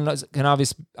 but one can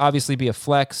obviously be a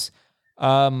flex.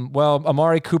 Well,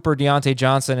 Amari Cooper, Deontay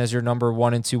Johnson as your number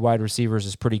 1 and 2 wide receivers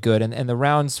is pretty good. And the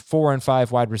rounds 4 and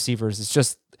 5 wide receivers, it's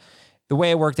just the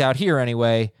way it worked out here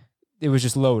anyway. It was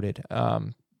just loaded.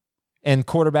 And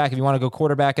quarterback, if you want to go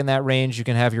quarterback in that range, you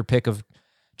can have your pick of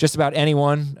just about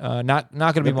anyone. Not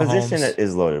going to be Mahomes. The position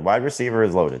is loaded. Wide receiver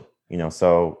is loaded.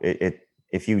 So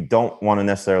if you don't want to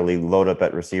necessarily load up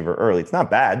at receiver early, it's not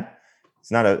bad.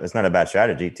 It's not a bad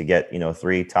strategy to get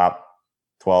 3 top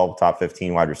 12, top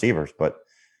 15 wide receivers, but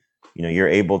you're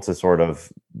able to sort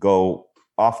of go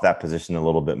off that position a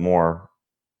little bit more,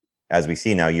 as we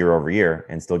see now year over year,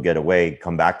 and still get away,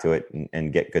 come back to it,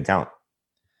 and get good talent.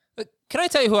 Can I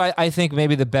tell you who I think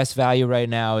maybe the best value right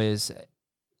now is,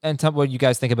 and tell me what you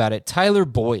guys think about it? Tyler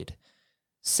Boyd,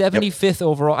 75th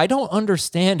overall. I don't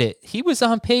understand it. He was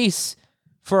on pace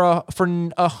for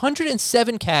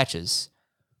 107 catches,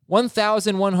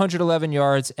 1,111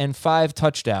 yards, and 5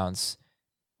 touchdowns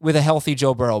with a healthy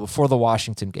Joe Burrow before the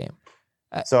Washington game.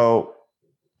 So,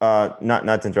 not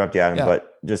to interrupt you, Adam,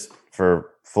 but just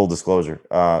for full disclosure,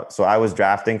 so I was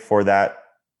drafting for that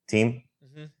team.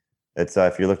 Mm-hmm. It's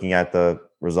if you're looking at the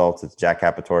results, it's Jack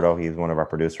Capitorto. He's one of our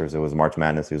producers. It was March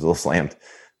Madness. He was a little slammed.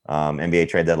 NBA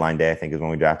trade deadline day, I think, is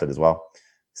when we drafted as well.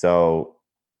 So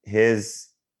his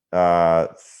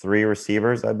 3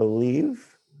 receivers, I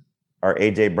believe, are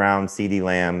AJ Brown, CeeDee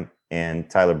Lamb, and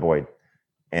Tyler Boyd,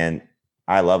 and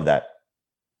I love that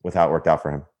with how it worked out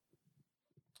for him.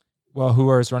 Well, who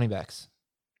are his running backs?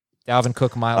 Dalvin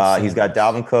Cook, Miles. He's got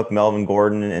Dalvin Cook, Melvin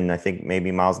Gordon, and I think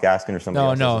maybe Myles Gaskin or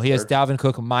something. No, he has Dalvin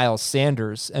Cook, Miles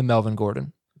Sanders, and Melvin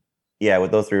Gordon. Yeah,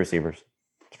 with those 3 receivers,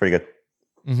 it's pretty good.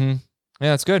 Mm-hmm.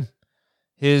 Yeah, that's good.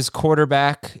 His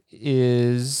quarterback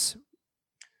is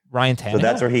Ryan Tannehill. So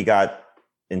that's where he got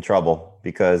in trouble,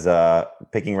 because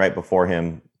picking right before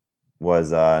him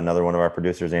was another one of our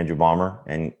producers, Andrew Ballmer,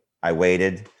 and I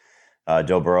waited.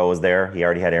 Joe Burrow was there. He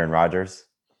already had Aaron Rodgers.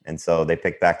 And so they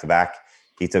picked back-to-back.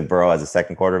 He took Burrow as a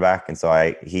second quarterback. And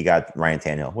so he got Ryan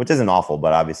Tannehill, which isn't awful,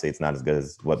 but obviously it's not as good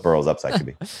as what Burrow's upside could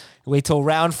be. Wait till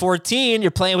round 14.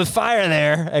 You're playing with fire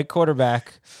there at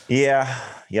quarterback. Yeah.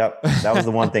 Yep. That was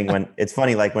the one thing when it's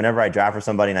funny, like whenever I draft for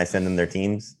somebody and I send them their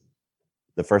teams,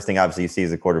 the first thing obviously you see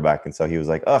is a quarterback. And so he was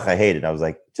like, ugh, I hate it. I was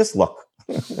like, just look.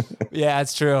 Yeah,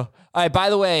 it's true. All right. By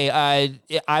the way,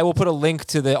 I will put a link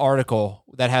to the article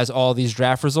that has all these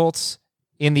draft results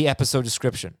in the episode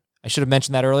description. I should have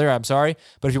mentioned that earlier. I'm sorry,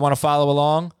 but if you want to follow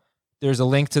along, there's a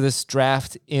link to this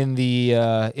draft in the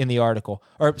article,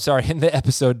 or sorry, in the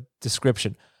episode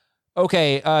description.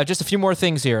 Okay, just a few more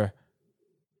things here.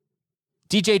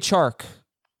 DJ Chark,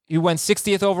 he went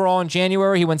 60th overall in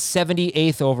January. He went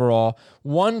 78th overall,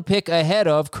 1 pick ahead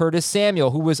of Curtis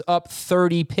Samuel, who was up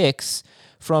 30 picks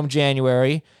from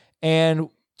January, and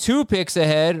 2 picks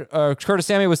ahead. Curtis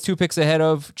Samuel was 2 picks ahead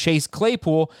of Chase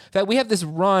Claypool. In fact, we have this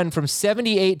run from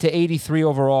 78 to 83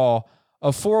 overall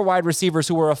of 4 wide receivers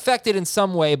who were affected in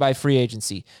some way by free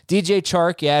agency. DJ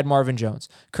Chark, you add Marvin Jones.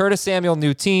 Curtis Samuel,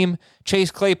 new team.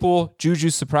 Chase Claypool, Juju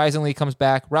surprisingly comes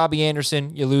back. Robbie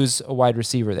Anderson, you lose a wide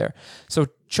receiver there. So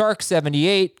Chark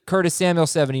 78, Curtis Samuel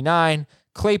 79,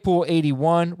 Claypool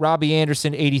 81, Robbie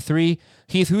Anderson 83.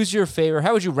 Heath, who's your favorite?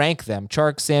 How would you rank them?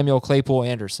 Chark, Samuel, Claypool,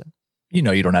 Anderson. You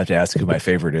don't have to ask who my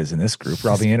favorite is in this group.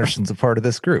 Robbie Anderson's a part of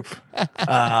this group.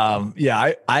 I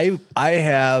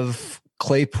have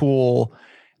Claypool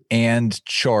and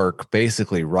Chark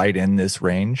basically right in this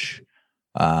range.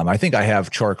 I think I have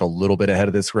Chark a little bit ahead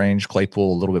of this range,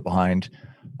 Claypool a little bit behind.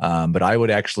 But I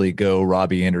would actually go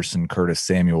Robbie Anderson, Curtis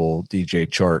Samuel, DJ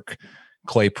Chark,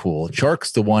 Claypool.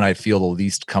 Chark's the one I feel the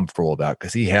least comfortable about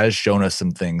because he has shown us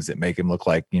some things that make him look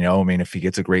like, if he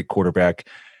gets a great quarterback,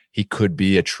 he could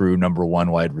be a true number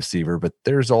 1 wide receiver, but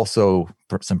there's also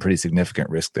some pretty significant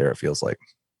risk there, it feels like.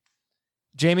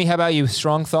 Jamie, how about you?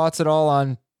 Strong thoughts at all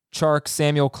on Chark,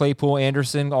 Samuel, Claypool,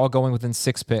 Anderson, all going within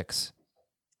 6 picks?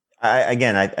 I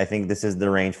think this is the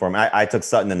range for him. I took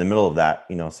Sutton in the middle of that,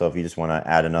 so if you just want to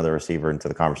add another receiver into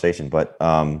the conversation. But,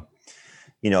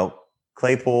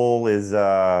 Claypool is,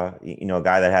 a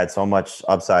guy that had so much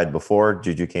upside before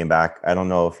Juju came back. I don't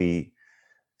know if he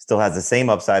still has the same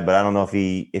upside, but I don't know if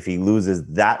he loses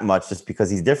that much just because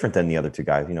he's different than the other 2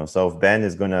 guys. So if Ben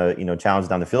is going to, challenge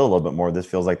down the field a little bit more, this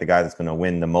feels like the guy that's going to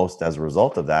win the most as a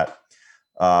result of that.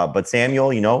 But Samuel,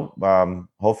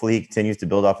 hopefully he continues to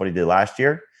build off what he did last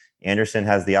year. Anderson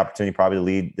has the opportunity probably to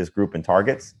lead this group in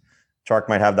targets. Chark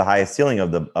might have the highest ceiling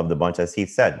of the bunch, as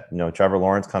Heath said. Trevor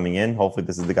Lawrence coming in. Hopefully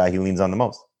this is the guy he leans on the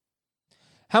most.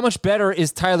 How much better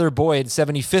is Tyler Boyd,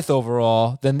 75th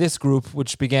overall, than this group,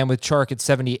 which began with Chark at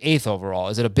 78th overall?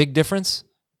 Is it a big difference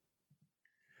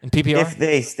in PPR? If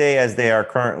they stay as they are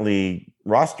currently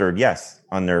rostered, yes,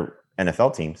 on their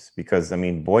NFL teams, because I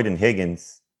mean, Boyd and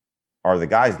Higgins are the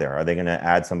guys there. Are they going to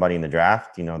add somebody in the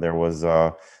draft? You know, there was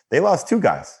they lost 2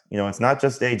 guys. You know, it's not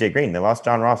just AJ Green. They lost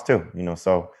John Ross too. You know,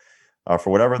 so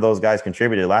for whatever those guys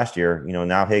contributed last year, you know,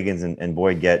 now Higgins and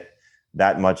Boyd get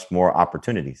that much more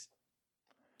opportunities.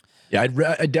 Yeah,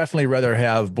 I'd definitely rather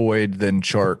have Boyd than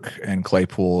Chark and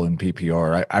Claypool and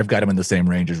PPR. I've got him in the same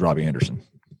range as Robbie Anderson.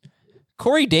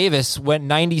 Corey Davis went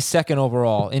 92nd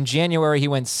overall. In January, he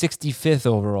went 65th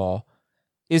overall.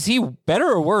 Is he better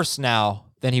or worse now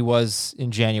than he was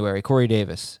in January, Corey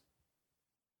Davis?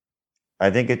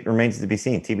 I think it remains to be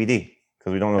seen, TBD,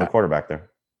 because we don't know the quarterback there.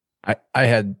 I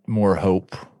had more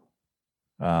hope.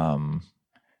 I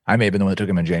may have been the one that took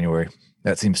him in January.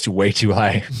 That seems way too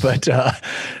high. But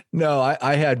no,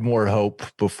 I had more hope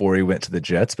before he went to the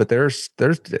Jets. But there's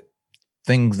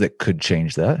things that could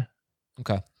change that.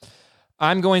 Okay.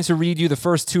 I'm going to read you the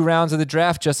first 2 rounds of the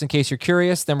draft just in case you're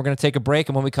curious. Then we're going to take a break.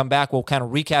 And when we come back, we'll kind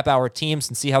of recap our teams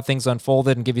and see how things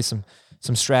unfolded and give you some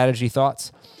strategy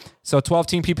thoughts. So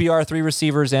 12-team PPR, 3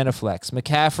 receivers and a flex.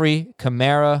 McCaffrey,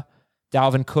 Kamara,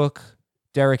 Dalvin Cook,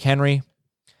 Derrick Henry,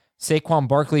 Saquon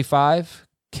Barkley 5,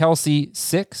 Kelsey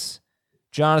 6,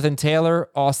 Jonathan Taylor,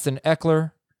 Austin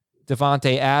Eckler,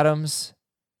 Devontae Adams,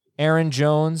 Aaron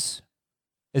Jones,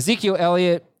 Ezekiel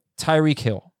Elliott, Tyreek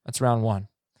Hill. That's round 1.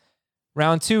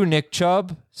 Round 2, Nick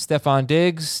Chubb, Stephon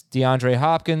Diggs, DeAndre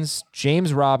Hopkins,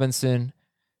 James Robinson,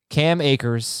 Cam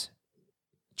Akers,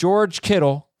 George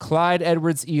Kittle, Clyde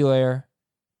Edwards-Helaire,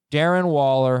 Darren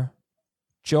Waller,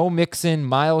 Joe Mixon,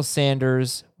 Miles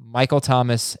Sanders, Michael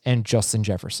Thomas, and Justin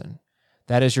Jefferson.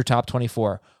 That is your top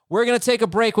 24. We're going to take a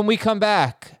break. When we come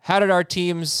back, how did our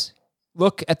teams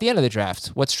look at the end of the draft?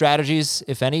 What strategies,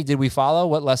 if any, did we follow?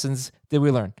 What lessons did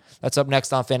we learn? That's up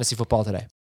next on Fantasy Football Today.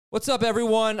 What's up,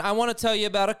 everyone? I want to tell you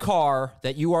about a car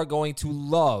that you are going to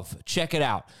love. Check it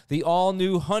out. The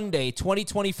all-new Hyundai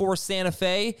 2024 Santa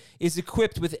Fe is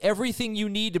equipped with everything you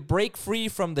need to break free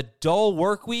from the dull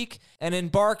work week and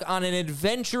embark on an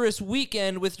adventurous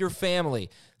weekend with your family.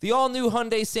 The all-new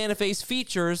Hyundai Santa Fe's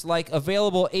features like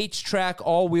available H-Track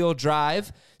all-wheel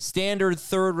drive, standard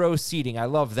third-row seating, I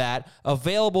love that,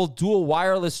 available dual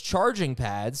wireless charging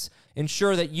pads,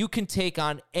 ensure that you can take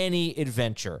on any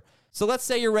adventure. So let's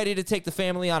say you're ready to take the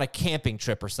family on a camping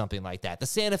trip or something like that. The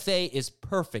Santa Fe is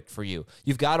perfect for you.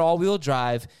 You've got all-wheel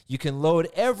drive. You can load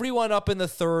everyone up in the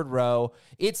third row.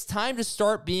 It's time to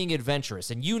start being adventurous,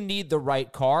 and you need the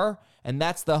right car, and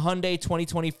that's the Hyundai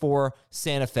 2024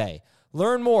 Santa Fe.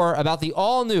 Learn more about the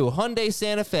all-new Hyundai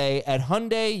Santa Fe at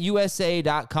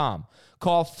HyundaiUSA.com.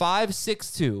 Call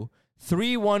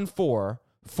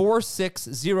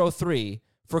 562-314-4603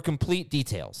 for complete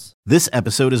details. This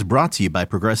episode is brought to you by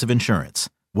Progressive Insurance.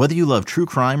 Whether you love true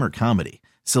crime or comedy,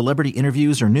 celebrity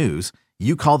interviews or news,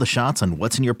 you call the shots on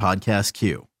what's in your podcast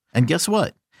queue. And guess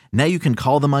what? Now you can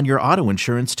call them on your auto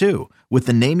insurance too with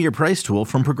the Name Your Price tool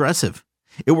from Progressive.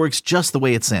 It works just the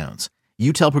way it sounds.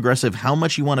 You tell Progressive how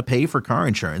much you want to pay for car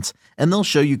insurance, and they'll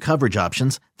show you coverage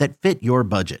options that fit your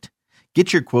budget.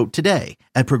 Get your quote today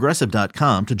at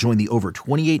Progressive.com to join the over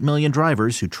 28 million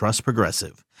drivers who trust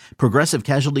Progressive. Progressive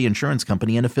Casualty Insurance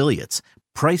Company and Affiliates.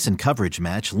 Price and coverage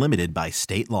match limited by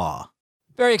state law.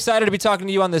 Very excited to be talking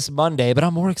to you on this Monday, but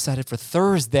I'm more excited for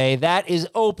Thursday. That is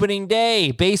opening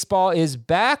day. Baseball is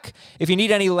back. If you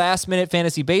need any last-minute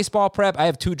fantasy baseball prep, I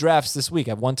have 2 drafts this week.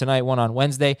 I have one tonight, one on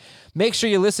Wednesday. Make sure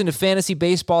you listen to Fantasy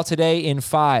Baseball Today in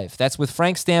 5. That's with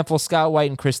Frank Stanfill, Scott White,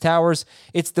 and Chris Towers.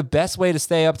 It's the best way to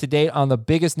stay up to date on the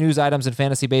biggest news items in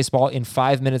fantasy baseball in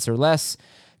 5 minutes or less.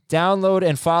 Download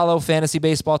and follow Fantasy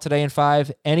Baseball Today in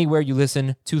 5 anywhere you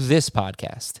listen to this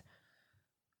podcast.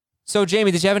 So,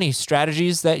 Jamie, did you have any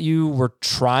strategies that you were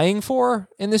trying for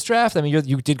in this draft? I mean,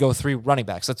 you did go 3 running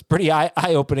backs. That's pretty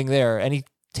eye-opening there. Any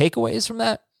takeaways from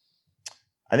that?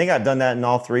 I think I've done that in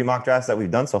all 3 mock drafts that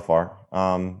we've done so far.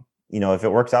 If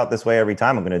it works out this way every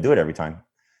time, I'm going to do it every time.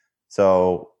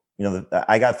 So,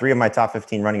 I got 3 of my top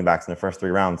 15 running backs in the first 3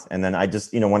 rounds. And then I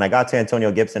just, when I got to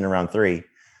Antonio Gibson in round 3,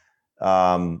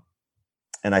 and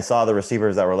I saw the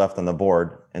receivers that were left on the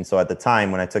board. And so at the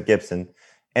time when I took Gibson,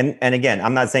 and again,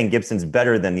 I'm not saying Gibson's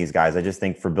better than these guys. I just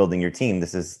think for building your team,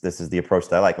 this is the approach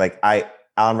that I like. Like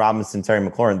Allen Robinson, Terry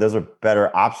McLaurin, those are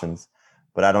better options,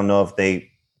 but I don't know if they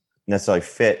necessarily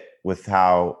fit with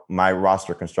how my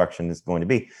roster construction is going to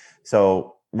be.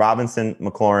 So Robinson,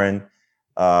 McLaurin,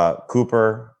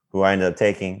 Cooper, who I ended up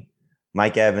taking,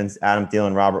 Mike Evans, Adam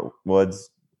Thielen, Robert Woods,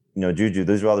 Juju,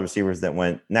 those are all the receivers that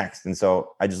went next. And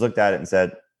so I just looked at it and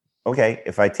said, okay,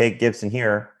 if I take Gibson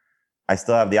here, I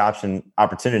still have the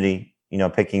opportunity,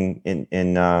 picking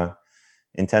in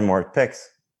 10 more picks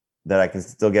that I can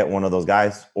still get one of those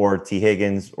guys, or T.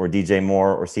 Higgins or DJ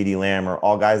Moore or CeeDee Lamb, or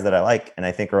all guys that I like and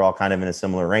I think are all kind of in a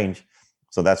similar range.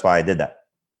 So that's why I did that.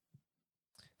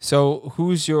 So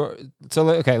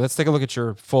let's take a look at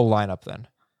your full lineup then.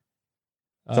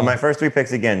 So my first 3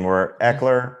 picks again were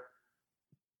Eckler,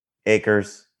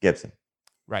 Akers, Gibson.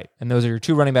 Right. And those are your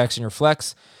 2 running backs in your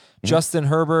flex. Mm-hmm. Justin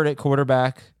Herbert at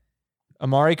quarterback,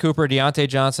 Amari Cooper, Deontay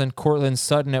Johnson, Courtland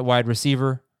Sutton at wide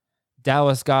receiver,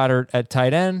 Dallas Goedert at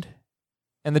tight end,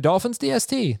 and the Dolphins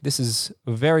DST. This is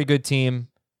a very good team.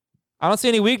 I don't see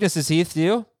any weaknesses, Heath. Do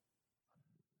you?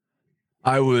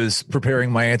 I was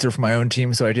preparing my answer for my own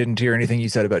team, so I didn't hear anything you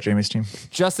said about Jamie's team.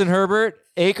 Justin Herbert,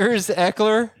 Akers,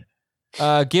 Eckler,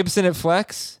 Gibson at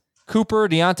flex, Cooper,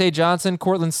 Deontay Johnson,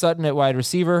 Courtland Sutton at wide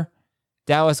receiver,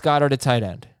 Dallas Goedert at tight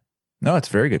end. No, it's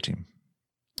a very good team.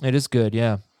 It is good,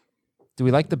 yeah. Do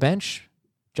we like the bench?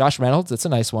 Josh Reynolds, that's a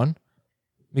nice one.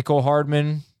 Mecole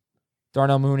Hardman,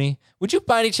 Darnell Mooney. Would you,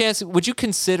 by any chance,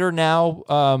 consider now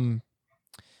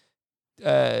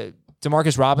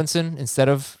Demarcus Robinson instead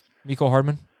of Mecole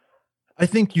Hardman? I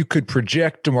think you could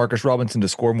project Demarcus Robinson to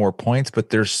score more points, but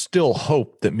there's still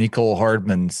hope that Mecole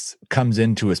Hardman comes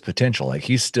into his potential. Like,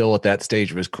 he's still at that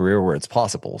stage of his career where it's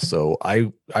possible. So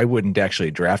I wouldn't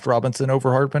actually draft Robinson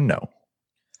over Hardman. No.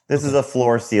 This is a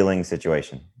floor ceiling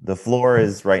situation. The floor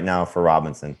is right now for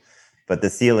Robinson, but the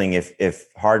ceiling, if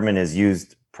Hardman is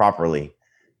used properly,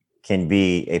 can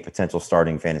be a potential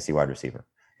starting fantasy wide receiver.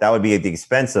 That would be at the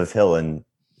expense of Hill and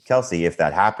Kelsey if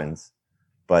that happens,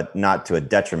 but not to a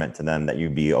detriment to them that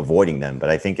you'd be avoiding them. But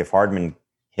I think if Hardman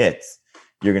hits,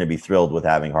 you're going to be thrilled with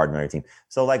having Hardman on your team.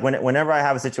 So like whenever I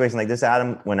have a situation like this,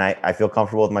 Adam, when I feel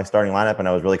comfortable with my starting lineup, and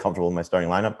I was really comfortable with my starting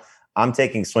lineup, I'm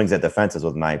taking swings at the fences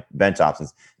with my bench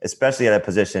options, especially at a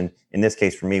position, in this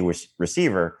case for me,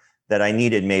 receiver, that I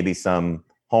needed maybe some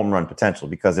home run potential.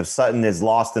 Because if Sutton is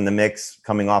lost in the mix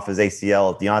coming off his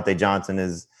ACL, if Deontay Johnson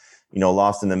is,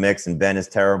 lost in the mix and Ben is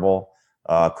terrible,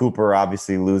 Cooper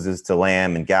obviously loses to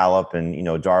Lamb and Gallup, and,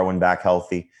 Jarwin back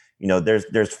healthy.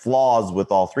 There's flaws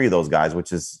with all 3 of those guys,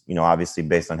 which is, obviously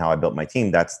based on how I built my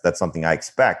team, that's something I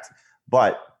expect.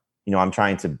 But I'm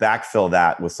trying to backfill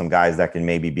that with some guys that can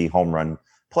maybe be home run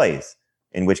plays,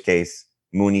 in which case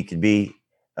Mooney could be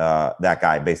that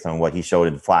guy based on what he showed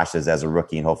in flashes as a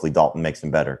rookie, and hopefully Dalton makes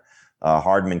him better.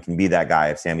 Hardman can be that guy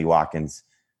if Sammy Watkins'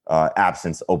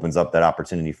 absence opens up that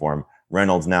opportunity for him.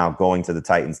 Reynolds now going to the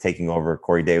Titans, taking over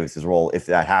Corey Davis's role. If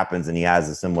that happens and he has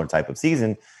a similar type of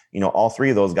season, all 3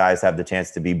 of those guys have the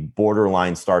chance to be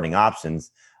borderline starting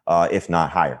options, if not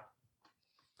higher.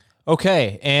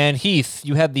 Okay, and Heath,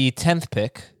 you had the 10th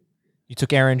pick. You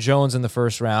took Aaron Jones in the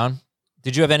first round.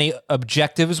 Did you have any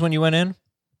objectives when you went in?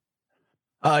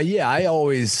 Yeah, I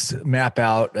always map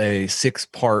out a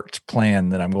 6-part plan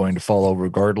that I'm going to follow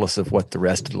regardless of what the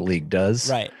rest of the league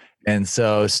does. Right. And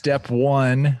so step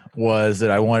 1 was that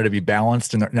I wanted to be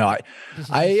balanced. I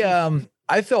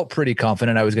felt pretty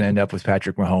confident I was going to end up with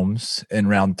Patrick Mahomes in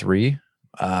round 3.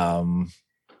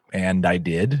 And I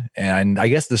did. And I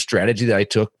guess the strategy that I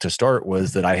took to start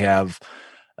was that I have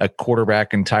a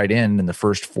quarterback and tight end in the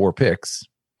first 4 picks.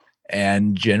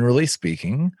 And generally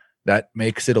speaking, that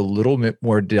makes it a little bit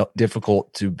more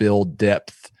difficult to build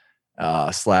depth /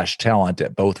 talent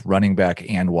at both running back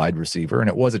and wide receiver. And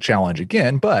it was a challenge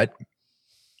again, but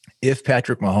if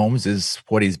Patrick Mahomes is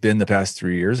what he's been the past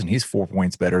 3 years, and he's 4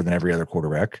 points better than every other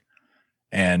quarterback,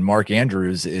 and Mark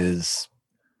Andrews is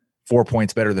 4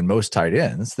 points better than most tight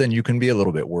ends, then you can be a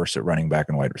little bit worse at running back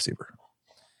and wide receiver.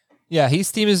 Yeah,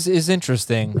 his team is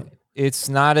interesting. It's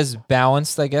not as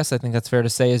balanced, I guess. I think that's fair to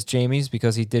say, as Jamie's,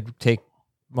 because he did take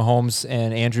Mahomes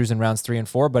and Andrews in rounds 3 and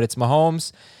 4, but it's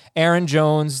Mahomes, Aaron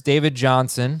Jones, David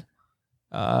Johnson,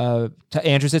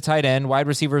 Andrews at tight end. Wide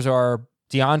receivers are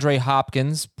DeAndre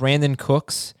Hopkins, Brandon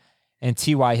Cooks, and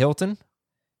T.Y. Hilton.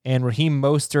 And Raheem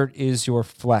Mostert is your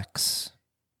flex.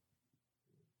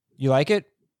 You like it?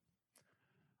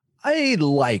 I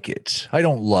like it. I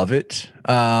don't love it.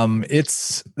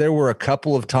 There were a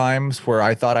couple of times where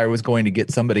I thought I was going to get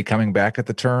somebody coming back at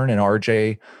the turn, and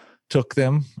RJ took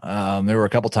them. There were a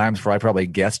couple times where I probably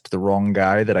guessed the wrong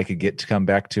guy that I could get to come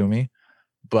back to me.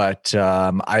 But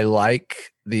I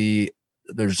like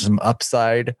there's some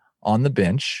upside on the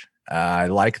bench. I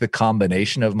like the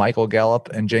combination of Michael Gallup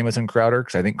and Jamison Crowder,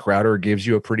 because I think Crowder gives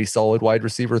you a pretty solid wide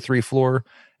receiver 3 floor,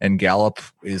 and Gallup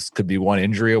could be one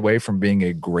injury away from being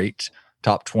a great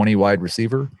top 20 wide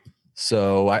receiver.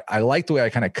 So I like the way I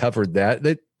kind of covered that.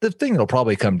 The thing that'll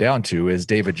probably come down to is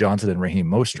David Johnson and Raheem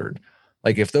Mostert.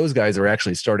 Like, if those guys are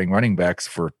actually starting running backs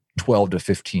for 12 to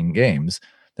 15 games,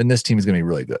 then this team is going to be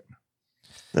really good.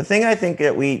 The thing I think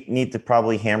that we need to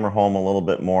probably hammer home a little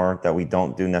bit more that we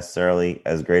don't do necessarily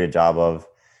as great a job of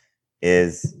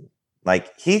is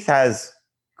like Heath has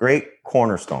great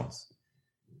cornerstones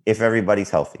if everybody's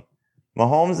healthy.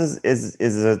 Mahomes is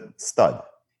a stud.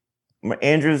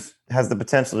 Andrews has the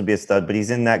potential to be a stud, but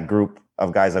he's in that group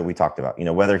of guys that we talked about.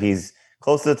 Whether he's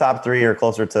close to the top 3 or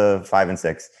closer to 5 and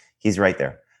 6, he's right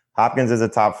there. Hopkins is a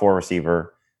top 4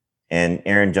 receiver, and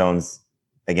Aaron Jones,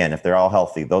 again, if they're all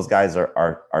healthy, those guys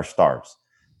are stars.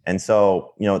 And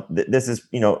so, this is,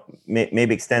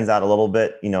 maybe extends out a little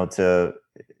bit, to,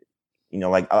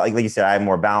 like you said, I have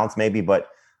more balance maybe, but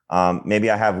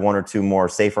maybe I have 1 or 2 more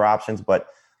safer options, but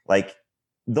like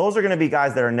those are going to be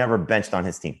guys that are never benched on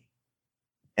his team.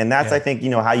 And that's, I think,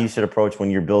 how you should approach when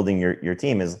you're building your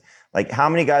team is like, how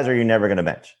many guys are you never going to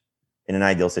bench in an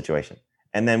ideal situation?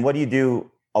 And then what do you do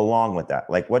along with that?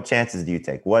 Like, what chances do you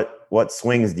take? What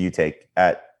swings do you take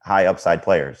at high upside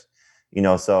players?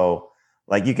 So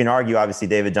like you can argue, obviously,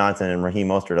 David Johnson and Raheem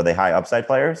Mostert, are they high upside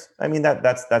players? I mean,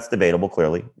 that's debatable,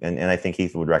 clearly. And I think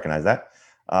Heath would recognize that.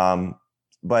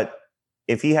 But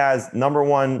if he has number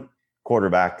 1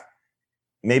 quarterback,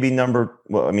 maybe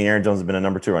Aaron Jones has been a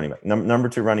number 2 running back. Number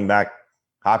 2 running back,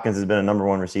 Hopkins has been a number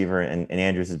 1 receiver, and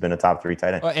Andrews has been a top 3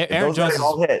 tight end. Well, Aaron Jones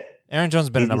has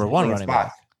been a number 1 running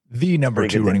back. The number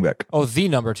 2 running back. Oh, the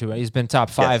number 2. He's been top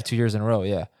 5 2 years in a row.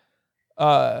 Yeah.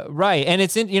 Right. And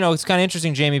it's it's kind of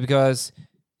interesting, Jamie, because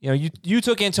you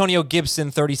took Antonio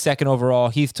Gibson 32nd overall.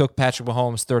 Heath took Patrick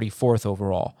Mahomes 34th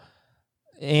overall.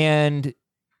 And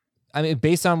I mean,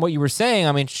 based on what you were saying,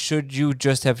 I mean, should you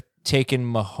just have taken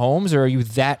Mahomes, or are you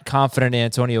that confident in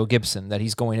Antonio Gibson that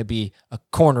he's going to be a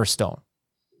cornerstone?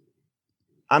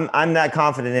 I'm that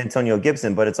confident in Antonio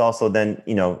Gibson, but it's also then,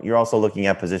 you're also looking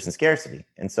at position scarcity.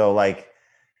 And so like,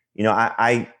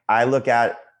 I look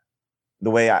at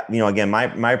the way again,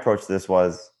 my approach to this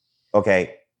was,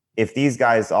 okay, if these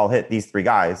guys all hit, these 3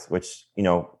 guys, which,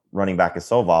 running back is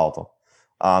so volatile.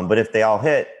 But if they all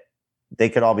hit, they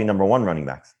could all be number 1 running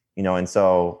backs, and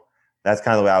so that's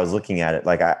kind of the way I was looking at it.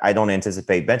 Like, I don't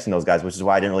anticipate benching those guys, which is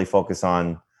why I didn't really focus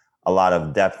on a lot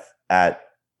of depth at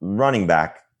running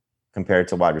back compared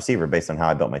to wide receiver based on how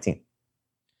I built my team.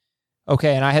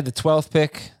 Okay, and I had the 12th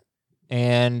pick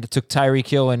and took Tyreek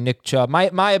Hill and Nick Chubb.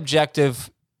 My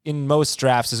objective in most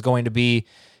drafts is going to be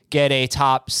get a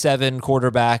top 7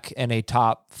 quarterback and a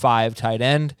top 5 tight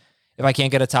end. If I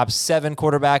can't get a top 7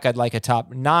 quarterback, I'd like a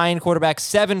top 9 quarterback.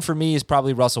 7 for me is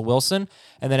probably Russell Wilson.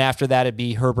 And then after that, it'd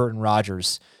be Herbert and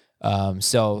Rodgers.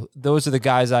 So those are the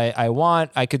guys I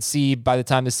want. I could see by the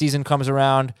time the season comes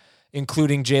around,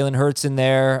 including Jalen Hurts in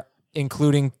there,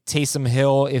 including Taysom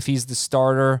Hill if he's the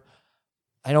starter.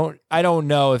 I don't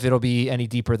know if it'll be any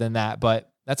deeper than that,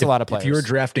 but that's a lot of players. If you're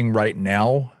drafting right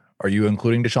now, are you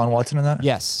including Deshaun Watson in that?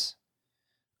 Yes.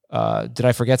 Did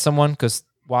I forget someone? Because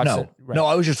Watson. No, right. no,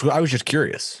 I was just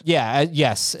curious. Yeah,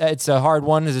 yes, it's a hard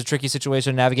one. It's a tricky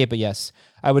situation to navigate, but yes,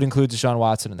 I would include Deshaun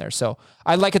Watson in there. So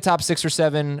I'd like a top 6 or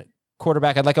 7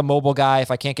 quarterback. I'd like a mobile guy.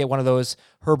 If I can't get one of those,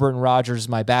 Herbert and Rodgers,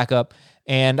 my backup.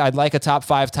 And I'd like a top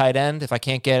 5 tight end. If I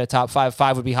can't get a top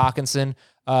 5 would be Hawkinson.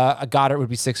 A Goddard would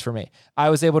be 6 for me. I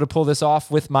was able to pull this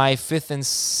off with my 5th and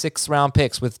 6th round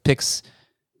picks with picks,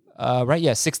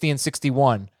 60 and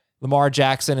 61. Lamar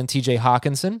Jackson and TJ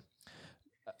Hawkinson.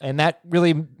 And that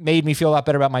really made me feel a lot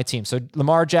better about my team. So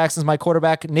Lamar Jackson's my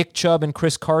quarterback, Nick Chubb and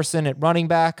Chris Carson at running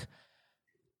back,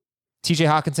 TJ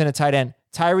Hawkinson at tight end,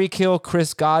 Tyreek Hill,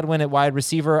 Chris Godwin at wide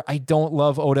receiver. I don't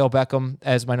love Odell Beckham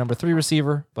as my number 3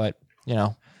 receiver, but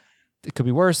it could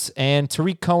be worse. And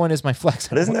Tariq Cohen is my flex.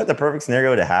 But isn't that the perfect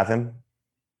scenario to have him?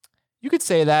 You could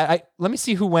say that. Let me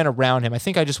see who went around him. I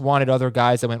think I just wanted other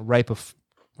guys that went right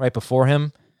before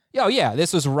him. Oh yeah,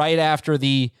 this was right after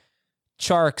the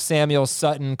Chark, Samuel,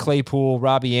 Sutton, Claypool,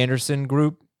 Robbie Anderson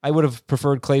group. I would have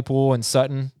preferred Claypool and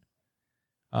Sutton.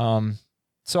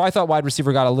 So I thought wide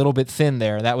receiver got a little bit thin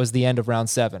there. That was the end of round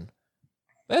 7.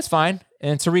 That's fine.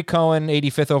 And Tariq Cohen,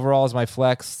 85th overall is my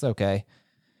flex. Okay.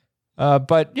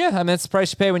 But yeah, I mean, it's the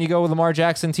price you pay when you go with Lamar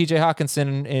Jackson, TJ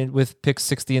Hawkinson, and with picks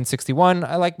 60 and 61.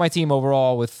 I like my team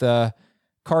overall with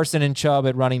Carson and Chubb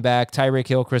at running back, Tyreek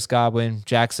Hill, Chris Godwin,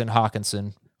 Jackson,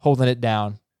 Hawkinson, holding it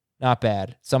down. Not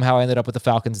bad. Somehow I ended up with the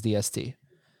Falcons DST.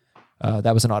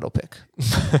 That was an auto pick.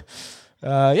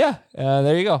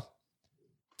 There you go.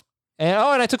 And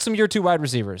I took some year 2 wide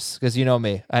receivers because you know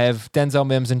me. I have Denzel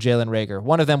Mims and Jalen Reagor.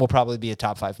 One of them will probably be a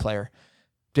top 5 player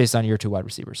based on year 2 wide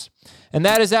receivers. And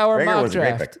that is our mock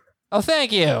draft. Oh,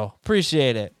 thank you.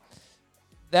 Appreciate it.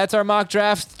 That's our mock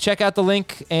draft. Check out the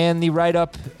link and the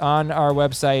write-up on our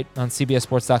website on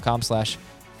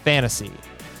cbssports.com/fantasy.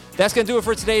 That's going to do it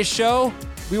for today's show.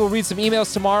 We will read some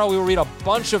emails tomorrow. We will read a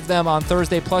bunch of them on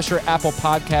Thursday, plus your Apple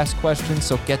Podcast questions,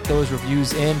 so get those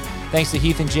reviews in. Thanks to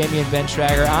Heath and Jamie and Ben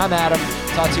Schrager. I'm Adam.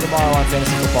 Talk to you tomorrow on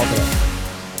Fantasy Football Today.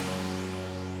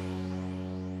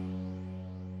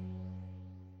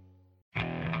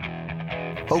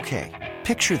 Okay,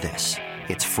 picture this.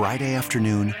 It's Friday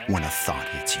afternoon when a thought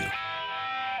hits you.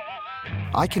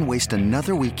 I can waste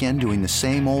another weekend doing the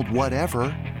same old whatever,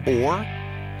 or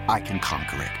I can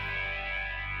conquer it.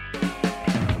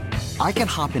 I can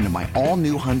hop into my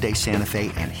all-new Hyundai Santa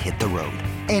Fe and hit the road.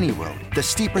 Any road. The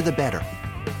steeper, the better.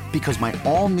 Because my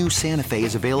all-new Santa Fe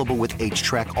is available with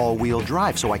H-Track all-wheel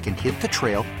drive, so I can hit the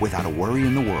trail without a worry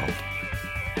in the world.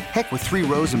 Heck, with 3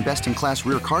 rows and best-in-class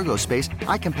rear cargo space,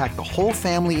 I can pack the whole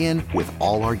family in with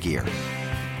all our gear.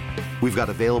 We've got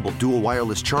available dual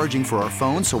wireless charging for our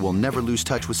phones, so we'll never lose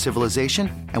touch with civilization,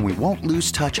 and we won't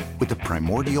lose touch with the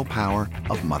primordial power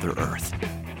of Mother Earth.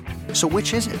 So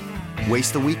which is it?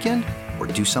 Waste the weekend or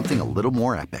do something a little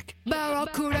more epic?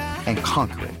 And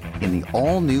conquer it in the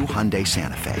all-new Hyundai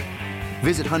Santa Fe.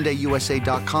 Visit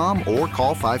HyundaiUSA.com or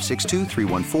call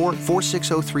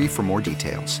 562-314-4603 for more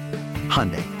details.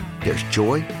 Hyundai, there's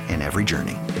joy in every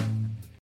journey.